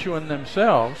gargantuan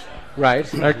themselves.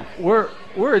 Right. Like we're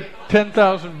at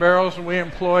 10,000 barrels and we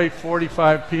employ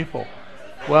 45 people.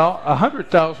 Well, a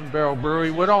 100,000 barrel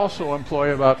brewery would also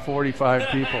employ about 45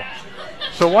 people.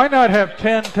 So why not have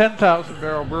 10,000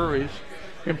 barrel breweries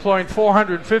employing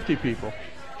 450 people?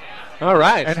 All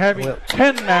right. And having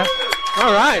 10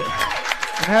 All right.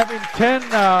 And having 10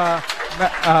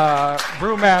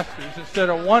 brewmasters instead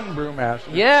of one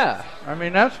brewmaster. Yeah. I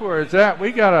mean, that's where it's at.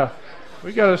 We gotta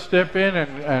step in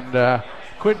and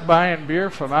quit buying beer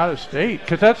from out of state,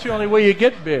 because that's the only way you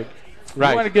get big.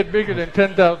 Right. You want to get bigger than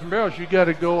 10,000 barrels, you got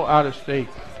to go out of state.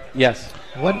 Yes.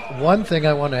 One thing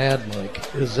I want to add,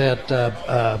 Mike, is that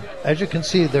as you can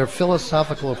see, there are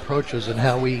philosophical approaches in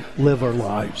how we live our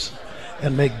lives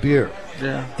and make beer.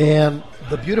 Yeah. And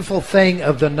the beautiful thing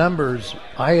of the numbers,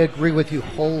 I agree with you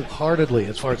wholeheartedly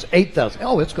as far as 8,000.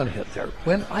 Oh, it's going to hit there.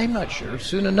 When? I'm not sure.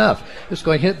 Soon enough, it's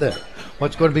going to hit there.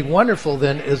 What's going to be wonderful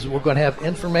then is we're going to have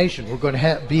information. We're going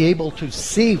to be able to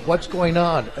see what's going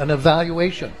on, an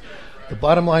evaluation. The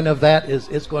bottom line of that is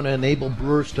it's going to enable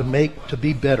brewers to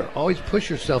be better. Always push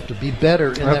yourself to be better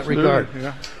in that regard.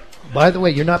 Yeah. By the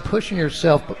way, you're not pushing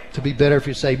yourself to be better if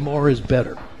you say more is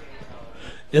better.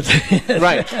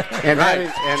 Right. And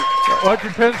Well, it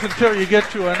depends until you get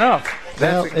to enough.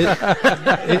 Well,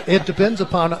 it depends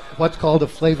upon what's called a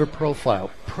flavor profile,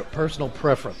 personal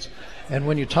preference. And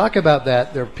when you talk about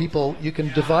that, there are people, you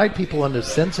can divide people into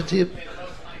sensitive,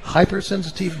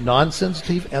 hypersensitive,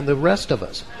 non-sensitive, and the rest of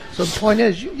us. So the point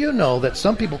is, you know that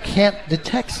some people can't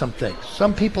detect some things.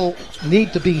 Some people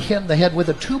need to be hit in the head with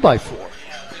a 2x4.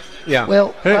 Yeah.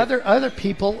 Well, Hey. other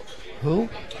people who...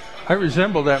 I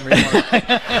resemble that remark.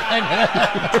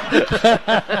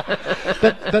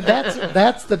 But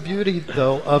that's the beauty,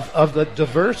 though, of the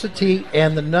diversity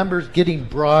and the numbers getting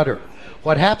broader.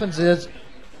 What happens is,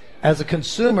 as a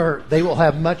consumer, they will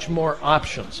have much more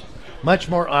options. Much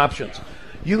more options.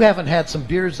 You haven't had some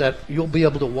beers that you'll be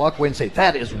able to walk away and say,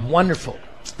 that is wonderful.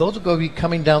 Those will go be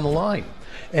coming down the line.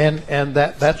 And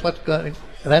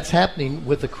that's happening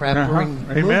with the craft brewing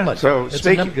Amen. movement. So It's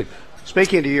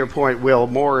speaking to your point, Will,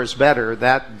 more is better.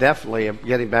 That definitely,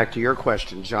 getting back to your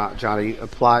question, Johnny,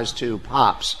 applies to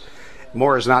hops.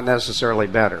 More is not necessarily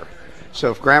better. So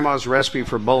if Grandma's recipe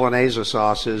for bolognese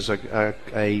sauce is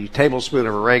a tablespoon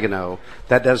of oregano,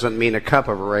 that doesn't mean a cup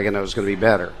of oregano is going to be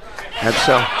better. And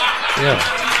so,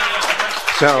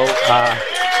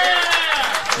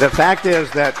 the fact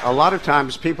is that a lot of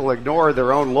times people ignore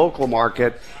their own local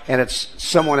market, and it's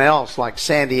someone else like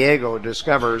San Diego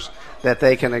discovers that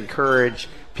they can encourage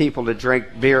people to drink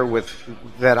beer with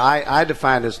that I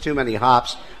define as too many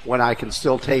hops when I can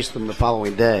still taste them the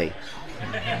following day.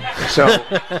 So,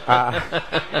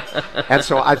 and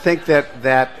so I think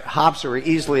that hops are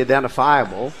easily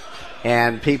identifiable,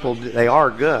 and people, they are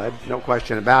good, no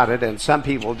question about it. And some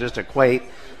people just equate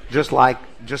just like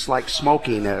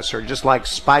smokiness or just like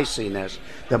spiciness.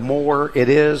 The more it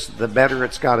is, the better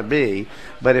it's got to be.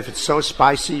 But if it's so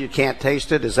spicy you can't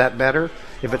taste it, is that better?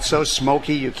 If it's so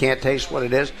smoky you can't taste what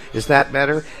it is that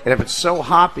better? And if it's so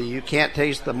hoppy you can't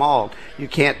taste the malt,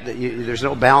 there's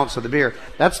no balance of the beer,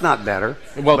 that's not better.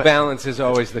 Well, balance is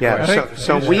always the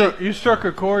question. You struck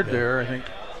a chord there, I think.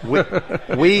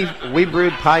 we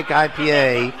brewed Pike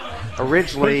IPA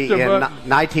originally in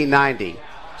 1990.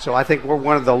 So I think we're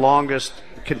one of the longest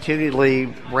continually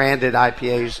branded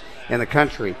IPAs in the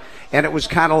country. and it was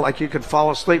kind of like you could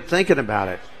fall asleep thinking about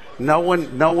it. No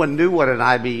one knew what an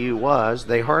IBU was.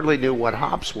 They hardly knew what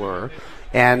hops were.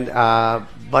 And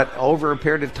but over a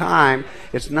period of time,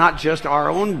 it's not just our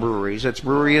own breweries. It's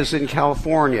breweries in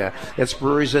California. It's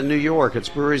breweries in New York. It's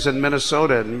breweries in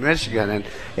Minnesota and Michigan and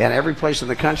every place in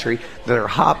the country that are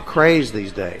hop crazed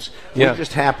these days. Yeah. We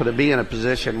just happen to be in a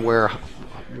position where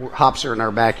hops are in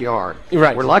our backyard.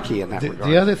 Right. We're lucky in that regard.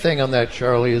 The other thing on that,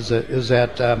 Charlie, is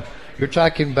that you're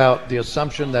talking about the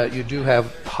assumption that you do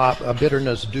have a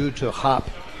bitterness due to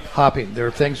hopping. There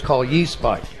are things called yeast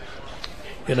bite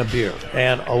in a beer,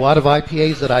 and a lot of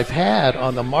IPAs that I've had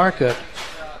on the market,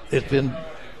 it's been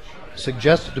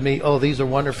suggested to me, oh, these are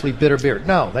wonderfully bitter beer.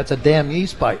 No, that's a damn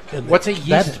yeast bite. And What's a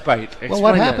yeast bite? Well,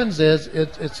 what Explain that. happens is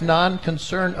it's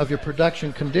non-concern of your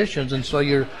production conditions, and so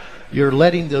you're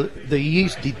letting the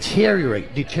yeast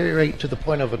deteriorate to the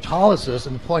point of autolysis,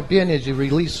 and the point being is you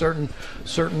release certain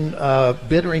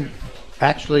bittering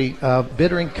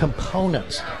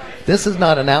components. This is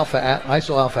not an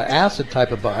isoalpha acid type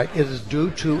of bite. It is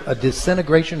due to a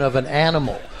disintegration of an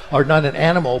animal, or not an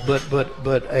animal, but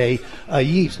a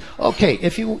yeast. Okay,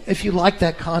 if you like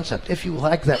that concept, if you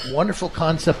like that wonderful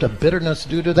concept of bitterness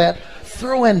due to that,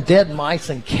 throw in dead mice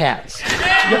and cats.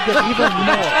 You'll get even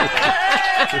more.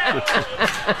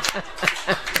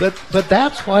 But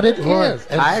that's what it is.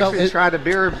 And I so actually tried a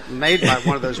beer made by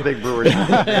one of those big breweries.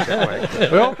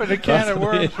 We opened a can of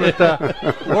worms with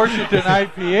Washington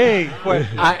IPA. But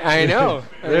I know.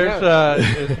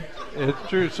 It's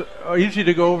true. It's easy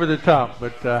to go over the top,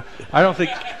 but I don't think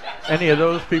any of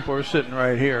those people are sitting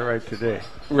right here, right today.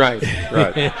 Right.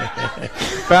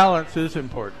 Balance is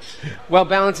important. Well,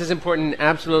 balance is important in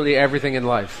absolutely everything in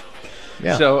life.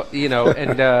 Yeah. So,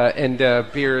 and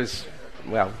beer is,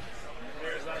 well,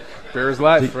 beer is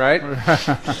life, right?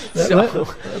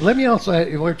 Let me also,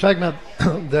 we're talking about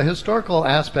the historical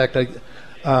aspect.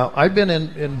 I've been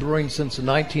in brewing since the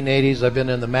 1980s. I've been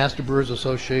in the Master Brewers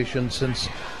Association since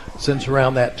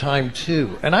around that time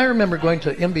too. And I remember going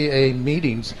to MBA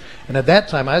meetings, and at that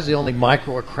time I was the only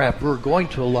micro or craft brewer going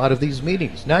to a lot of these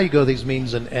meetings. Now you go to these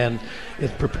meetings and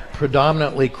it's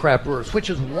predominantly craft brewers, which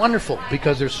is wonderful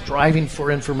because they're striving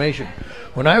for information.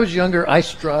 When I was younger, I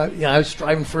was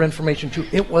striving for information too.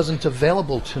 It wasn't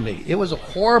available to me. It was a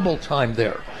horrible time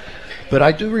there. But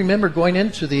I do remember going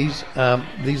into these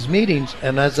meetings,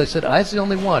 and as I said, I was the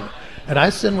only one. And I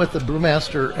was in with the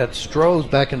brewmaster at Stroh's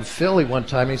back in Philly one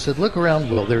time. He said, look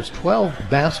around, Will, there's 12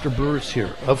 master brewers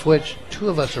here, of which 2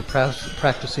 of us are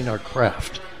practicing our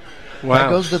craft. Wow.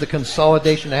 That goes to the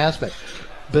consolidation aspect.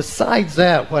 Besides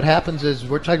that, what happens is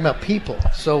we're talking about people.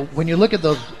 So when you look at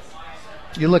those,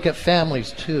 you look at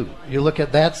families too. You look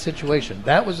at that situation.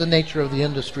 That was the nature of the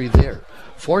industry there.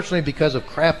 Fortunately, because of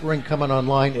craft brewing coming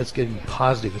online, it's getting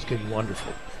positive. It's getting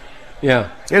wonderful. Yeah.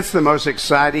 It's the most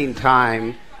exciting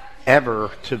time ever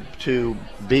to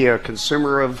be a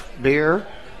consumer of beer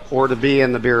or to be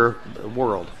in the beer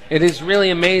world. It is really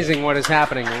amazing what is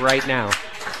happening right now.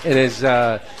 It is,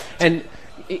 the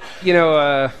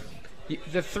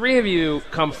 3 of you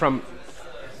come from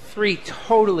 3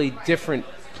 totally different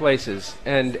places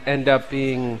and end up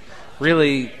being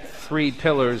really 3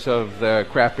 pillars of the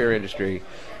craft beer industry.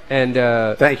 And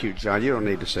thank you, John. You don't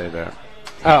need to say that.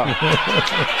 Oh.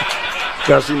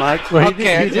 Does he, Mike? Well,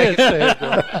 Okay, he did say it.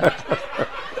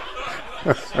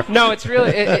 No, it's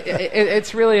really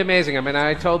it's really amazing. I mean,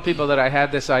 I told people that I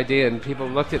had this idea, and people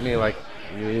looked at me like,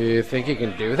 "You think you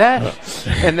can do that?"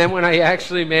 And then when I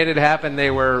actually made it happen, they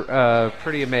were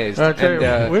pretty amazed. I tell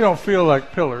And, you, we don't feel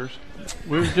like pillars.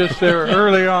 We were just there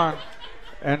early on,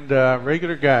 and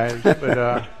regular guys.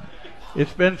 But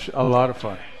it's been a lot of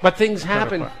fun. But things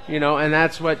happen, and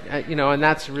that's what and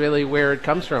that's really where it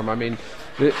comes from. I mean,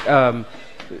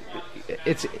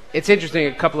 it's interesting.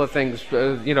 A couple of things.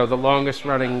 The longest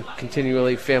running,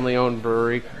 continually family owned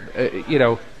brewery.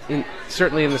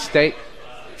 Certainly in the state.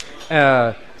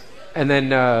 And then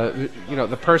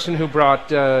the person who brought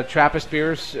Trappist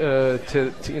beers to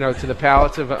the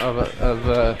palates of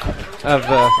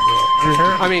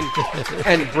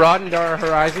and broadened our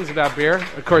horizons about beer.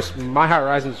 Of course, my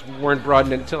horizons weren't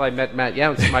broadened until I met Matt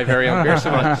Younts, my very own beer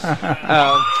savant.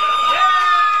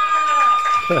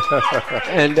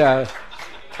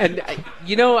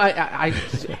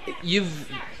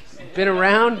 You've been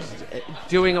around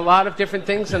doing a lot of different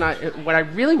things, and what I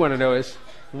really want to know is,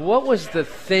 what was the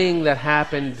thing that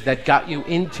happened that got you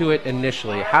into it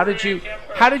initially? How did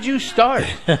you start?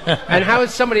 And how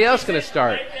is somebody else going to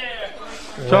start?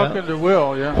 Talking to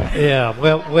Will, yeah. Yeah.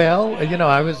 Well.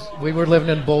 We were living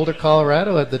in Boulder,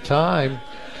 Colorado at the time,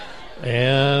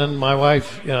 and my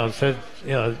wife, said,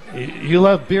 you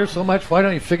love beer so much, why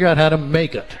don't you figure out how to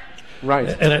make it? Right.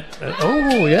 And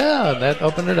that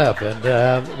opened it up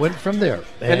and went from there.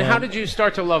 And how did you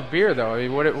start to love beer, though? I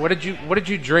mean, what did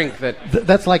you drink that?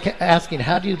 That's like asking,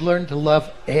 how do you learn to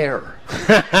love air?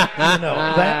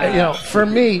 For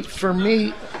me,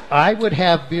 I would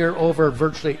have beer over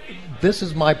virtually. This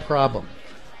is my problem.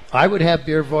 I would have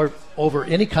beer over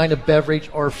any kind of beverage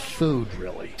or food,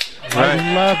 really. Right.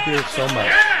 I love beer so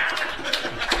much.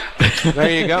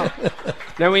 There you go.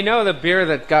 Now we know the beer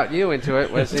that got you into it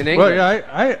was in England.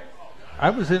 Well, I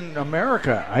was in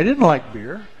America. I didn't like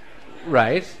beer.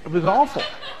 Right. It was awful.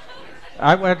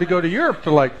 I had to go to Europe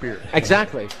to like beer.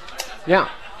 Exactly. Yeah.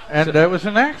 And that was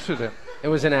an accident. It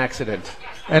was an accident.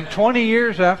 And 20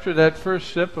 years after that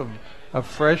first sip of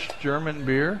fresh German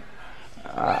beer,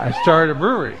 I started a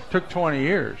brewery. It took 20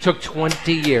 years. Took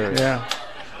 20 years. Yeah.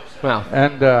 Wow.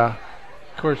 And of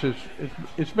course,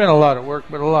 it's been a lot of work,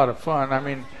 but a lot of fun. I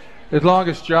mean, the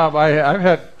longest job I've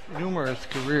had numerous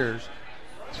careers.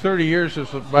 30 years is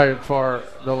by far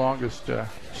the longest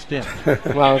stint.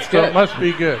 Well, it's So good. it must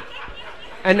be good.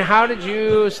 And how did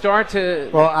you start to?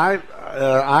 Well,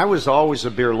 I was always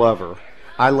a beer lover.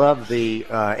 I love the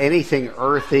anything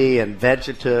earthy and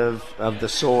vegetative of the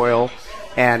soil.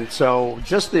 And so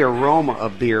just the aroma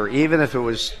of beer, even if it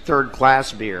was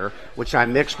third-class beer, which I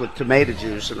mixed with tomato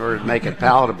juice in order to make it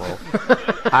palatable,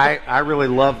 I really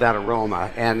love that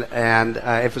aroma. And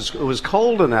if it was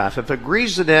cold enough, if a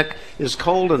Griezedik is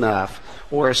cold enough,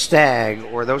 or a Stag,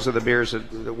 or those are the beers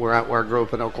where I grew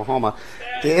up in Oklahoma,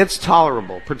 it's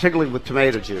tolerable, particularly with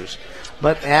tomato juice.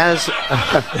 But as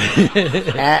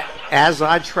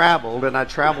I traveled, and I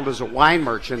traveled as a wine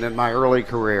merchant in my early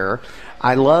career,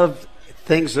 I loved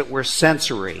things that were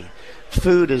sensory.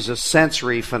 Food is a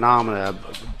sensory phenomena.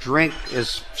 Drink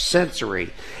is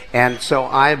sensory. And so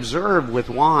I observed with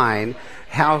wine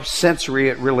how sensory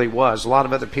it really was. A lot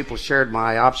of other people shared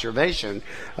my observation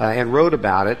and wrote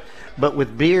about it. But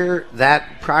with beer,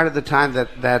 that prior to the time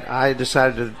that I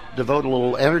decided to devote a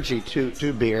little energy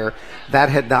to beer, that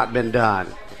had not been done.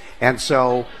 And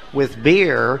so with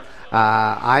beer,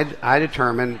 I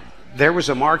determined there was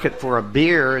a market for a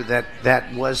beer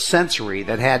that was sensory,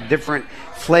 that had different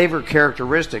flavor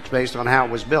characteristics based on how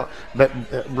it was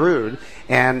brewed,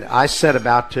 and I set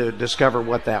about to discover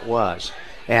what that was.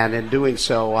 And in doing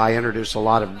so, I introduced a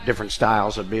lot of different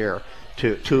styles of beer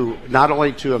to not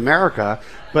only to America,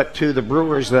 but to the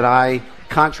brewers that I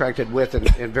contracted with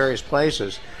in various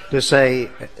places to say,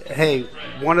 hey,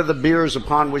 one of the beers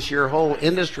upon which your whole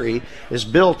industry is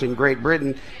built in Great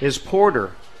Britain is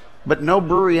porter. But no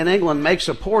brewery in England makes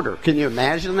a porter. Can you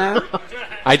imagine that?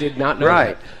 I did not know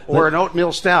Right. that. Or an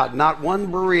oatmeal stout. Not one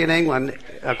brewery in England,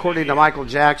 according to Michael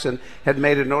Jackson, had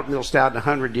made an oatmeal stout in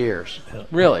 100 years.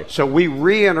 Really? So we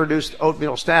reintroduced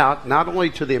oatmeal stout not only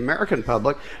to the American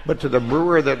public, but to the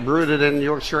brewer that brewed it in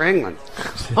Yorkshire, England.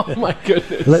 Oh my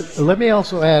goodness. Let me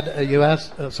also add, you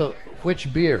asked,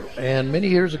 which beer? And many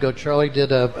years ago, Charlie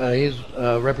did he's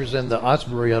represented the Oss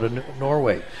Brewery out of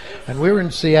Norway. And we were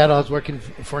in Seattle. I was working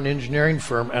for an engineering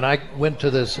firm, and I went to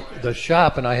the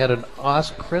shop, and I had an Oss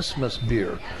Christmas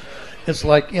beer. It's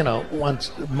like,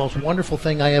 the most wonderful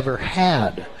thing I ever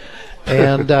had.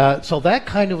 And so that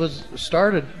kind of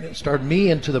started me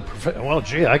into the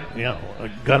I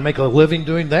got to make a living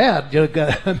doing that.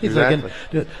 Exactly.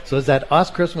 So it's that Oss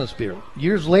Christmas beer.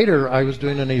 Years later, I was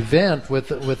doing an event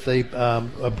with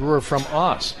a brewer from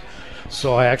Oss.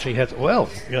 So I actually had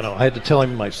I had to tell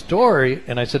him my story,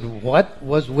 and I said, what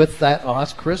was with that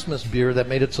Oss Christmas beer that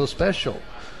made it so special?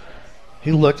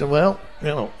 He looked at,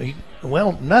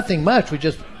 nothing much. We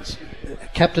just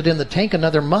kept it in the tank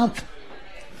another month.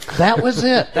 That was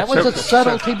it. That was a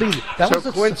subtlety.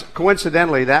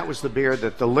 Coincidentally, that was the beer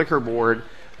that the liquor board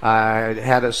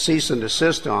had a cease and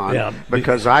desist on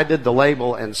because I did the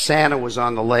label and Santa was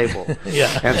on the label.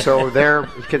 Yeah. And so their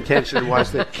contention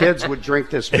was that kids would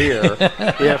drink this beer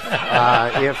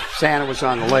if Santa was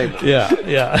on the label.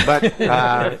 Yeah. But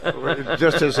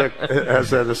just as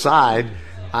an aside,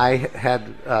 I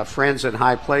had friends in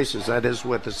high places, that is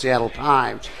with the Seattle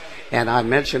Times, and I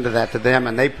mentioned that to them,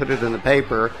 and they put it in the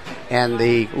paper, and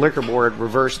the liquor board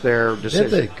reversed their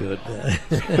decision. Did they?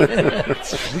 Good.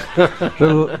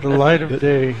 The light of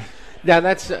day. Now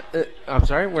that's. I'm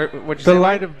sorry. What'd you say? The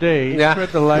light of day. Yeah. Spread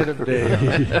the light of day.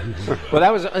 Well,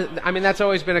 that was. That's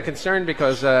always been a concern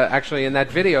because actually in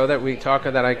that video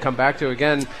that I come back to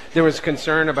again, there was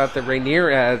concern about the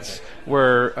Rainier ads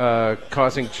were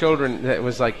causing children. It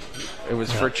was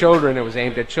for children. It was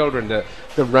aimed at children. The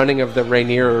running of the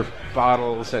Rainier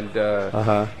bottles and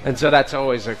so that's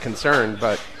always a concern.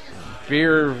 But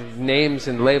beer names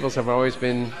and labels have always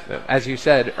been, as you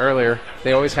said earlier,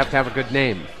 they always have to have a good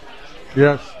name.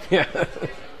 Yes. Yeah.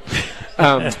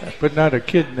 But not a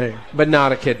kid name. But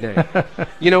not a kid name.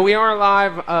 We are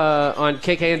live on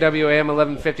KKNW AM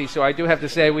 1150, so I do have to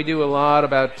say we do a lot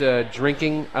about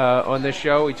drinking on this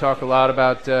show. We talk a lot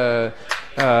about,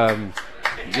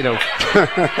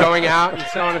 going out and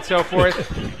so on and so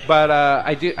forth. But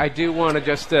I do want to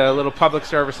just a little public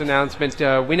service announcement.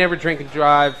 We never drink and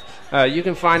drive. You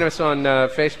can find us on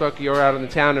Facebook, You're Out in the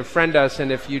Town, and friend us.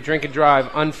 And if you drink and drive,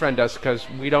 unfriend us because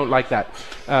we don't like that.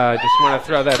 Just want to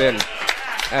throw that in.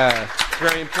 It's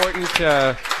very important.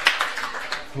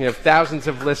 We have thousands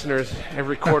of listeners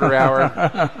every quarter hour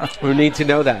who need to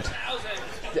know that.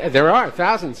 There are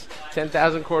thousands,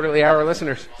 10,000 quarterly hour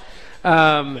listeners.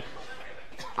 I've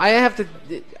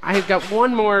got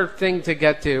one more thing to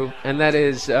get to, and that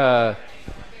is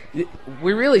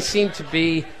we really seem to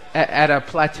be at a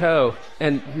plateau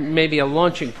and maybe a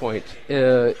launching point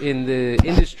in the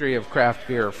industry of craft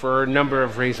beer for a number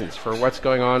of reasons. For what's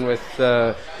going on with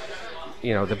the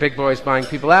big boys buying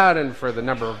people out, and for the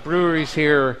number of breweries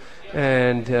here,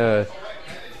 and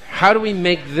how do we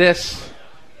make this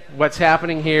what's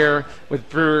happening here with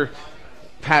brewer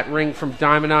Pat Ring from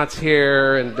Diamondnauts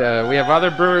here, and we have other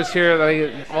brewers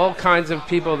here, all kinds of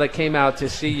people that came out to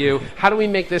see you. How do we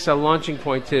make this a launching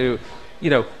point to,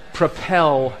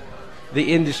 propel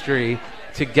the industry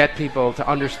to get people to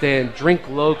understand, drink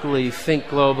locally, think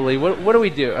globally? What do we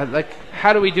do?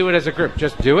 How do we do it as a group?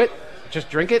 Just do it? Just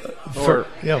drink it?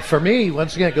 For me,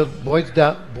 once again, it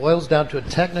boils down to a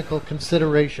technical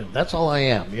consideration. That's all I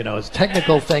am. It's a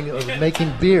technical thing of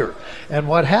making beer. And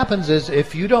what happens is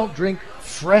if you don't drink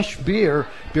fresh beer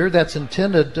that's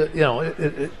intended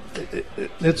to,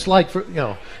 it's like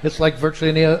virtually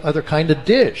any other kind of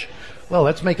dish. Well,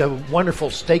 let's make a wonderful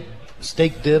steak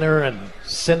dinner and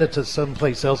send it to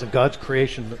someplace else in God's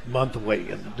creation month away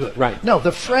and do it. Right. No,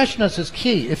 the freshness is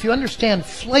key. If you understand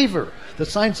flavor, the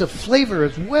science of flavor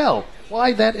as well,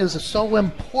 why that is so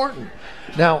important.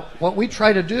 Now, what we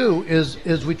try to do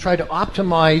is we try to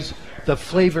optimize the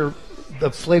flavor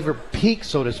peak,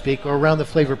 so to speak, or around the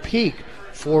flavor peak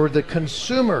for the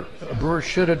consumer. A brewer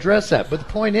should address that. But the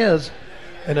point is,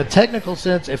 in a technical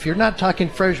sense, if you're not talking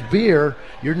fresh beer,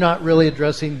 you're not really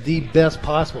addressing the best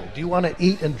possible. Do you want to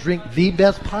eat and drink the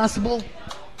best possible?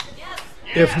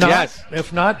 If not, yes.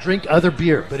 If not, drink other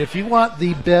beer. But if you want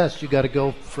the best, you got to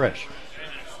go fresh.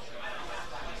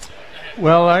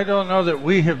 Well, I don't know that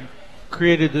we have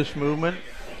created this movement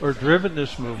or driven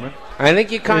this movement. I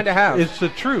think you kind of have. It's the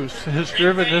truth has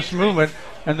driven this movement,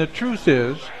 and the truth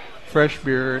is fresh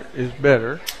beer is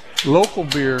better. Local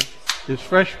beer is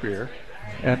fresh beer.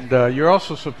 And you're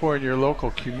also supporting your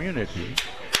local community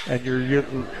and your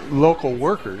local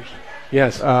workers.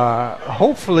 Yes.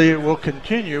 Hopefully it will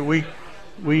continue. We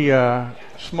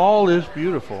small is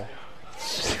beautiful.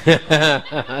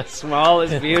 Small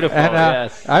is beautiful, and,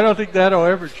 yes. I don't think that'll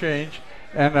ever change.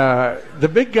 And the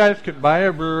big guys could buy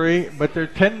a brewery, but there are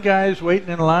 10 guys waiting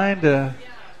in line to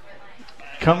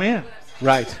come in.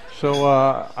 Right. So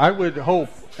I would hope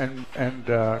and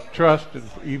trust and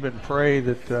even pray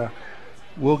that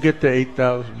we'll get to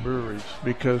 8,000 breweries,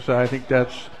 because I think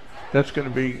that's going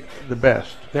to be the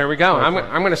best. There we go. I'm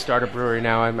going to start a brewery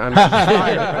now. I'm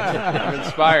inspired. I'm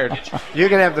inspired. You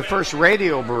can have the first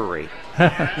radio brewery.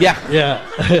 Yeah.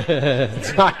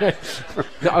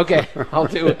 Okay,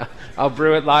 I'll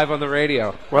brew it live on the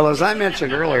radio. Well, as I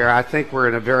mentioned earlier, I think we're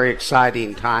in a very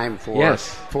exciting time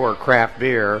for craft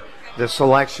beer. The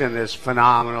selection is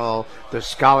phenomenal. The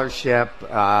scholarship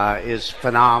is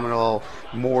phenomenal.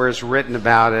 More is written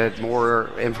about it. More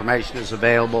information is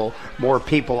available. More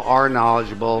people are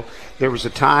knowledgeable. There was a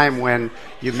time when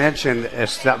you mentioned a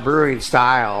brewing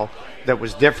style that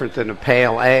was different than a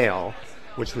pale ale,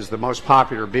 which was the most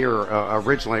popular beer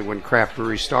originally when craft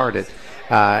breweries started,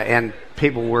 and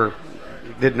people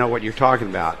didn't know what you're talking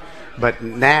about. But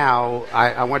now,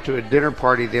 I went to a dinner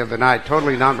party the other night,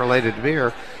 totally non-related to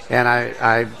beer, and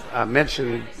I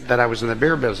mentioned that I was in the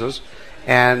beer business,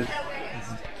 and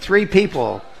 3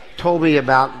 people told me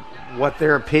about what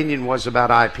their opinion was about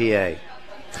IPA,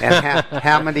 and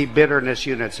how many bitterness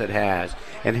units it has,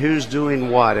 and who's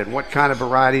doing what, and what kind of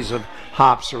varieties of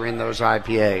hops are in those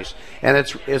IPAs. And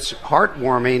it's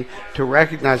heartwarming to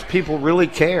recognize people really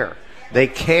care. They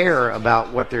care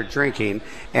about what they're drinking,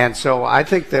 and so I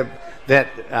think that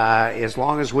as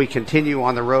long as we continue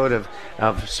on the road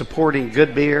of supporting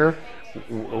good beer,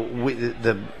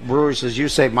 the brewers, as you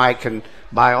say, Mike, can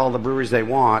buy all the breweries they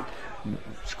want.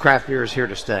 Craft beer is here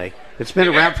to stay. It's been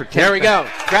around for 10,000 There we go.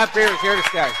 Craft beer is here to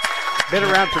stay. Been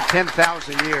around for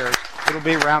 10,000 years. It'll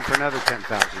be around for another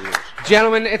 10,000 years.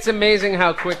 Gentlemen, it's amazing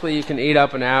how quickly you can eat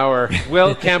up an hour.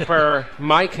 Will Kemper,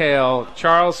 Mike Hale,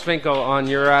 Charles Finkel on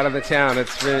You're Out of the Town.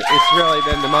 It's really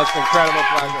been the most incredible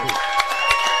pleasure.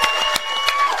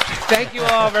 Thank you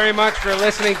all very much for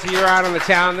listening to You're Out on the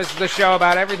Town. This is the show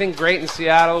about everything great in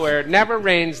Seattle, where it never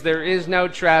rains, there is no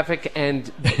traffic,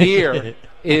 and beer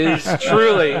is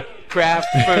truly craft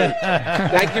food.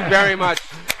 Thank you very much.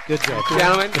 Good job.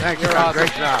 Gentlemen, Thank you. you're awesome.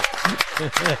 Great job.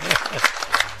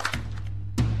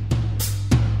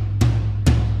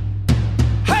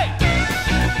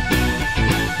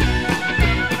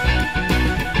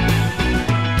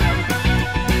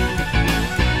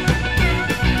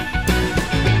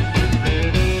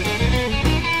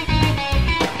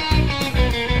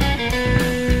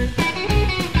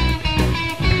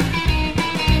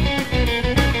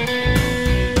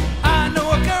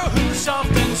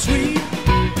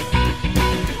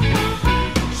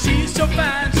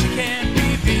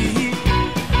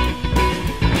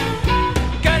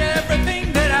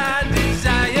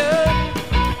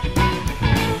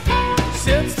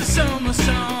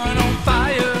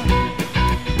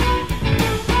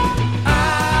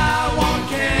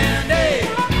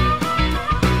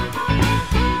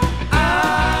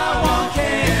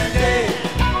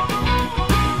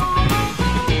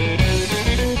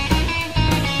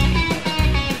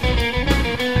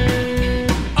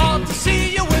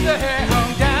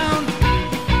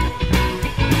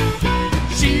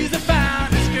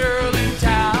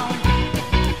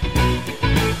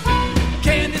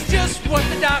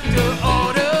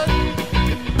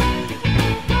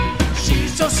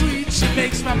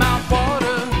 Makes my mouth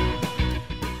water.